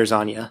of feathers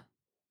on you.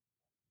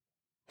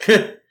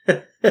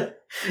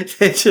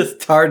 They just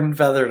tarred and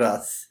feathered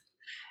us.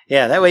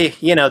 Yeah, that way,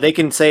 they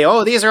can say,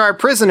 "Oh, these are our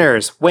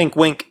prisoners." Wink,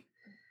 wink.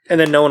 And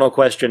then no one will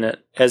question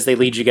it as they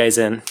lead you guys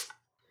in.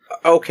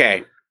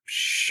 Okay,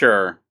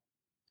 sure.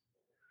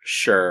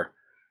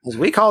 As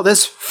we call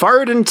this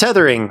fart and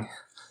tethering.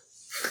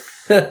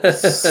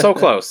 So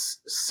close.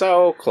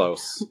 So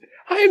close.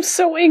 I am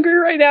so angry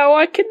right now.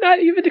 I cannot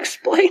even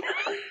explain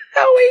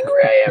how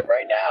angry I am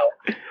right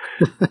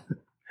now.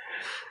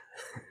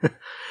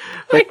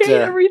 I hate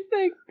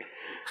everything.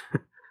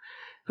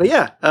 But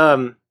yeah,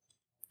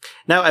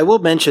 now I will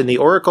mention the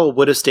Oracle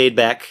would have stayed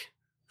back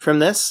from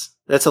this.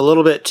 That's a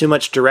little bit too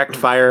much direct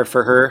fire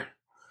for her.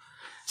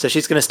 So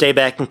she's going to stay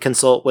back and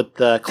consult with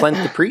Clint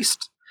the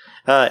priest.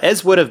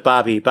 As would have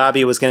Bobby.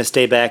 Bobby was going to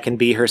stay back and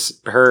be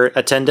her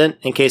attendant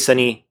in case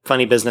any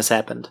funny business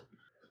happened.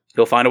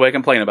 He'll find a way to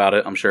complain about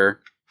it, I'm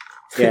sure.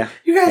 Yeah.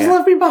 You guys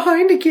left me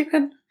behind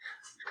again.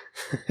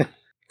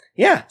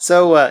 Yeah,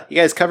 so you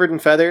guys covered in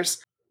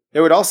feathers.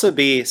 There would also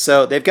be,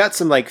 so they've got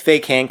some like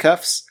fake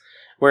handcuffs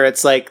where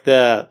it's like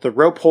the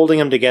rope holding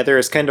them together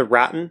is kind of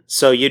rotten.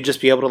 So you'd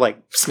just be able to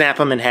like snap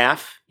them in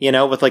half,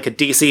 with like a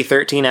DC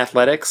 13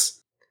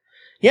 athletics.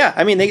 Yeah,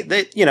 I mean, they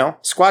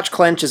Squatch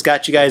Clench has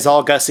got you guys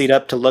all gussied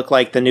up to look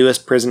like the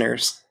newest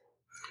prisoners.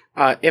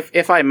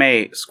 If I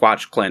may,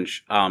 Squatch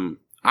Clench,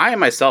 I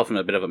myself am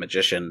a bit of a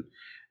magician.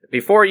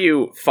 Before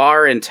you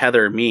far and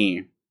tether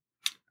me,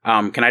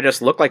 can I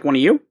just look like one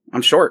of you?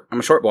 I'm short.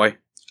 I'm a short boy.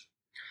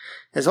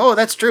 Oh,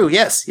 that's true.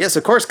 Yes,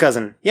 of course,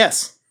 cousin.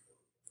 Yes.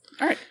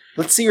 All right.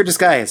 Let's see your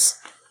disguise.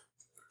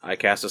 I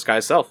cast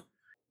Disguise Self.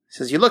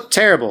 Says, you look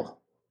terrible.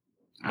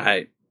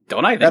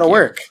 That'll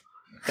work.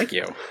 Thank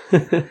you.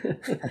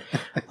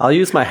 I'll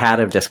use my hat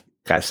of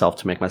disguise self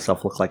to make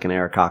myself look like an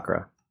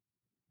Aarakocra.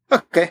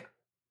 Okay.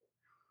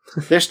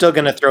 They're still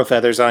going to throw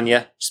feathers on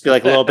you. Just be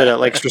like a little bit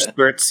of extra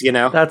spurts,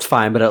 That's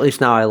fine, but at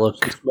least now I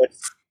look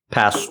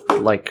past,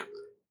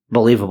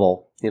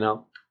 believable,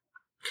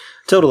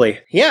 Totally.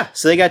 Yeah,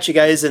 so they got you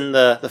guys in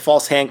the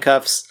false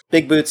handcuffs.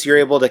 Big Boots, you're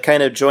able to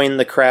kind of join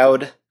the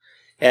crowd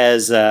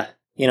as,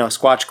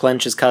 Squatch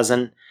Clench's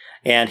cousin.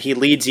 And he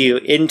leads you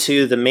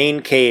into the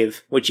main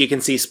cave, which you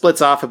can see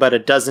splits off about a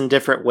dozen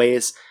different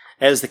ways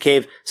as the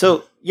cave.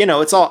 So,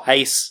 it's all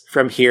ice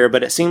from here,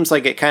 but it seems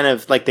like it kind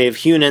of, like they've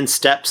hewn in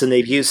steps and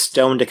they've used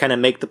stone to kind of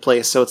make the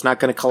place so it's not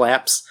going to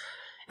collapse.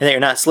 And that you're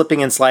not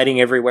slipping and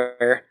sliding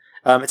everywhere.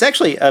 It's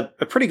actually a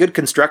pretty good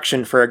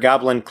construction for a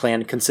goblin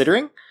clan,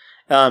 considering.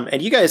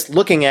 And you guys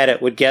looking at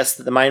it would guess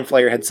that the Mind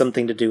Flayer had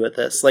something to do with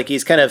this. Like,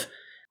 he's kind of,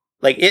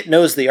 like, it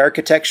knows the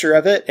architecture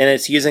of it, and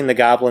it's using the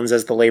goblins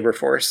as the labor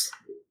force.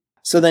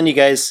 So then you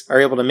guys are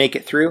able to make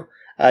it through.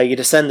 You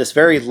descend this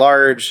very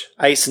large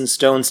ice and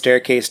stone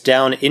staircase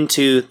down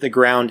into the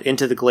ground,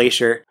 into the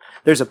glacier.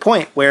 There's a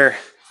point where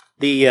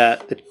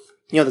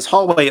this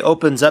hallway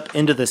opens up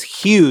into this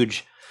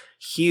huge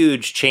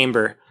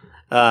chamber.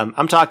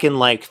 I'm talking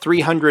like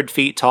 300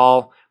 feet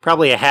tall,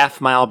 probably a half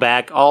mile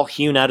back, all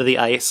hewn out of the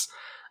ice.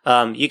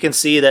 You can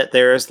see that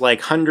there's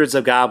like hundreds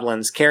of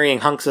goblins carrying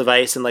hunks of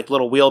ice in like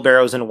little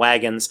wheelbarrows and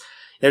wagons.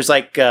 There's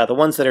like the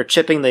ones that are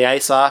chipping the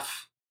ice off,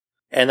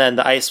 and then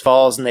the ice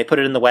falls and they put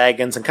it in the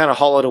wagons and kind of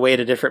haul it away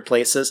to different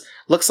places.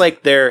 Looks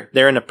like they're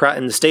in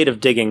the state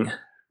of digging.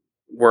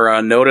 We're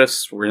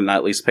noticed. We're not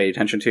at least pay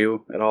attention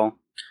to at all.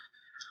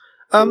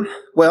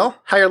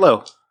 Well, high or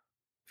low?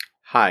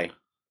 High.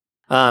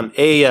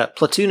 A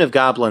platoon of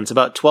goblins,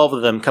 about 12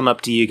 of them, come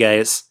up to you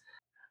guys.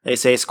 They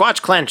say,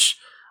 "Squatch Clench,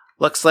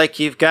 looks like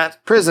you've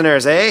got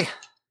prisoners, eh?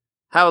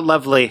 How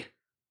lovely."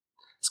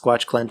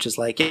 Squatch Clench is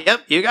like,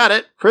 "Yep, you got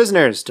it.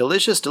 Prisoners.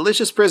 Delicious,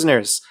 delicious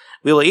prisoners.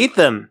 We will eat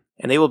them,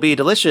 and they will be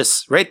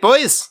delicious. Right,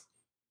 boys?"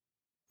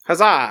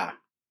 Huzzah!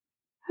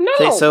 No!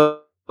 Okay,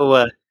 so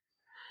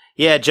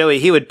Yeah, Joey,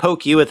 he would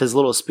poke you with his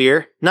little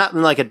spear. Not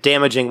in like a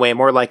damaging way,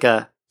 more like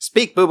a,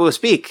 speak, boo-boo,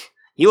 speak.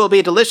 You will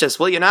be delicious,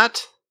 will you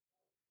not?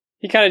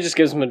 He kind of just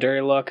gives him a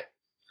dirty look.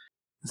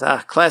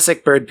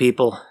 Classic bird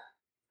people.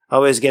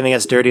 Always giving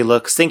us dirty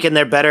looks, thinking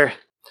they're better.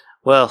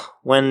 Well,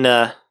 when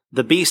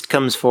the beast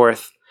comes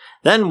forth,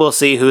 then we'll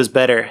see who's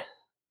better.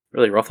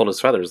 Really ruffled his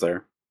feathers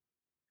there.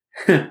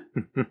 Can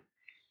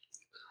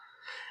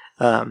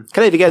I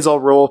have you guys all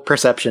roll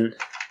perception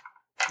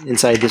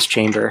inside this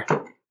chamber?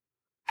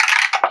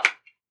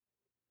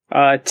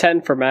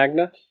 10 for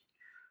Magna.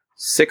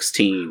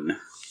 16.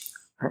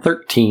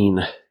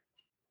 13.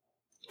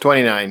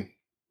 29.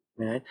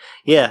 Right.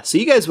 Yeah, so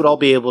you guys would all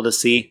be able to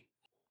see.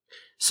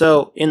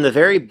 So, in the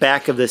very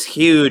back of this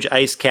huge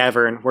ice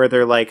cavern, where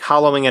they're like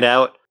hollowing it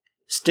out,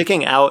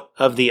 sticking out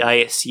of the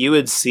ice, you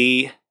would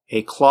see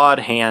a clawed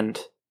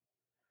hand.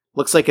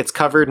 Looks like it's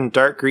covered in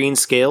dark green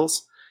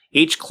scales.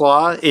 Each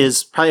claw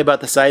is probably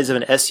about the size of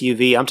an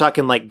SUV. I'm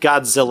talking like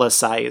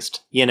Godzilla-sized,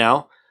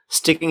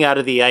 sticking out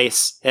of the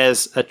ice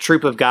as a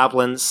troop of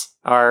goblins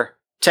are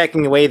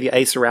attacking away the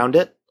ice around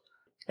it.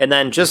 And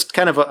then just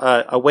kind of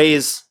a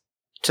ways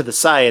to the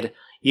side,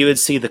 you would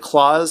see the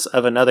claws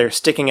of another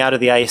sticking out of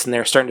the ice, and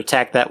they're starting to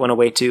attack that one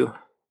away too.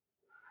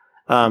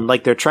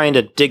 Like they're trying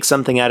to dig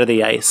something out of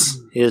the ice,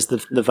 is the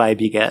vibe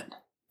you get.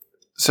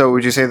 So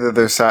would you say that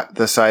they're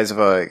the size of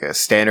a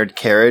standard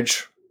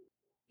carriage?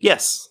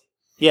 Yes.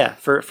 Yeah,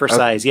 for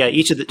size. Yeah,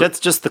 each of that's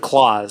just the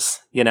claws,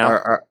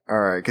 All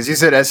right, because you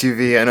said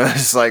SUV, and I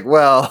was like,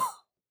 well...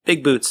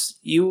 Big Boots,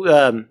 you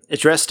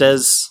addressed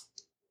as,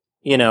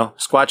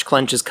 Squatch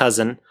Clench's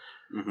cousin.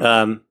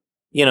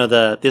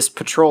 Mm-hmm. This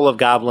patrol of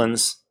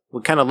goblins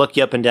would kind of look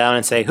you up and down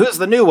and say, "Who's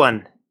the new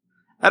one?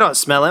 I don't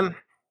smell him."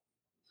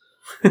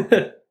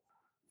 Yeah,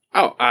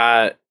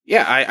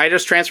 I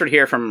just transferred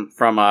here from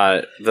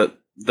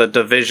the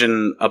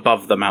division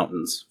above the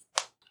mountains.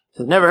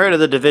 I've never heard of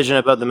the division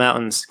above the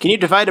mountains. Can you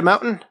divide a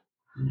mountain?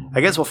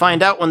 I guess we'll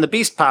find out when the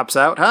beast pops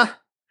out, huh?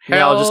 They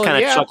all just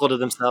kind of chuckle to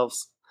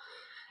themselves.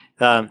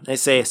 They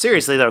say,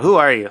 "Seriously though, who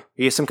are you? Are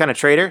you some kind of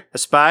traitor? A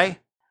spy?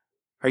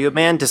 Are you a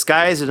man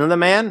disguised as another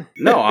man?"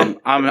 No,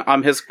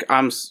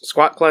 I'm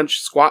Squat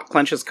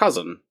Clench's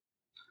cousin.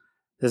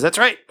 Says, "That's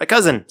right, my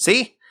cousin.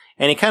 See?"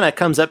 And he kind of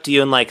comes up to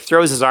you and like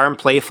throws his arm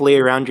playfully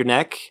around your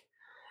neck,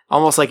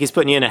 almost like he's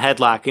putting you in a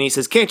headlock. And he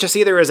says, "Can't you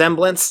see the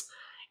resemblance?"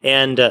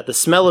 And the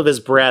smell of his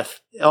breath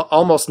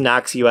almost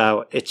knocks you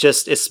out. It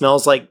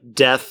smells like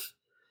death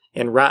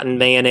and rotten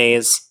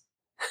mayonnaise.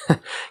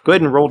 Go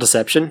ahead and roll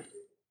deception.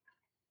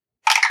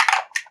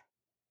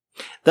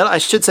 I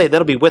should say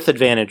that'll be with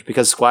advantage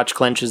because Squatch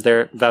Clench is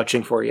there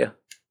vouching for you.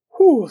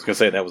 Whew, I was going to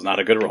say that was not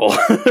a good roll.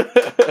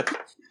 I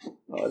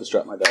just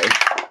dropped my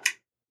die.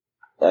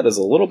 That is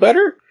a little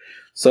better.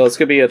 So it's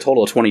going to be a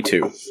total of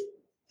 22.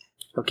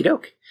 Okie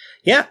doke.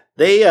 Yeah,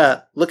 they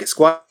look at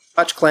Squatch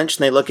Clench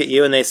and they look at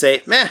you and they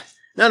say, "Meh,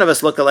 none of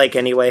us look alike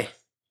anyway."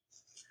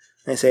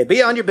 They say,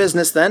 "Be on your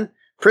business then.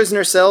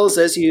 Prisoner cells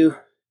as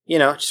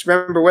just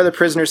remember where the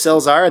prisoner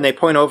cells are." And they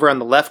point over on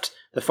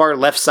the far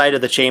left side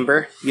of the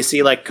chamber. You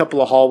see like a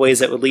couple of hallways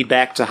that would lead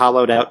back to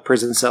hollowed out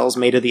prison cells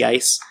made of the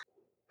ice.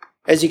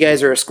 As you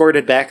guys are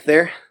escorted back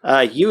there,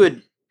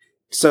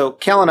 so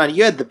Kalanon,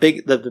 you had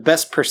the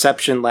best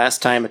perception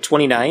last time, a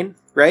 29,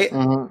 right?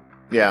 Mm-hmm.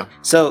 Yeah.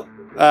 So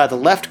the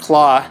left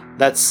claw,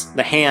 that's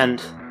the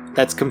hand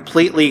that's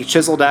completely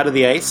chiseled out of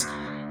the ice,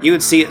 you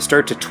would see it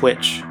start to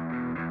twitch.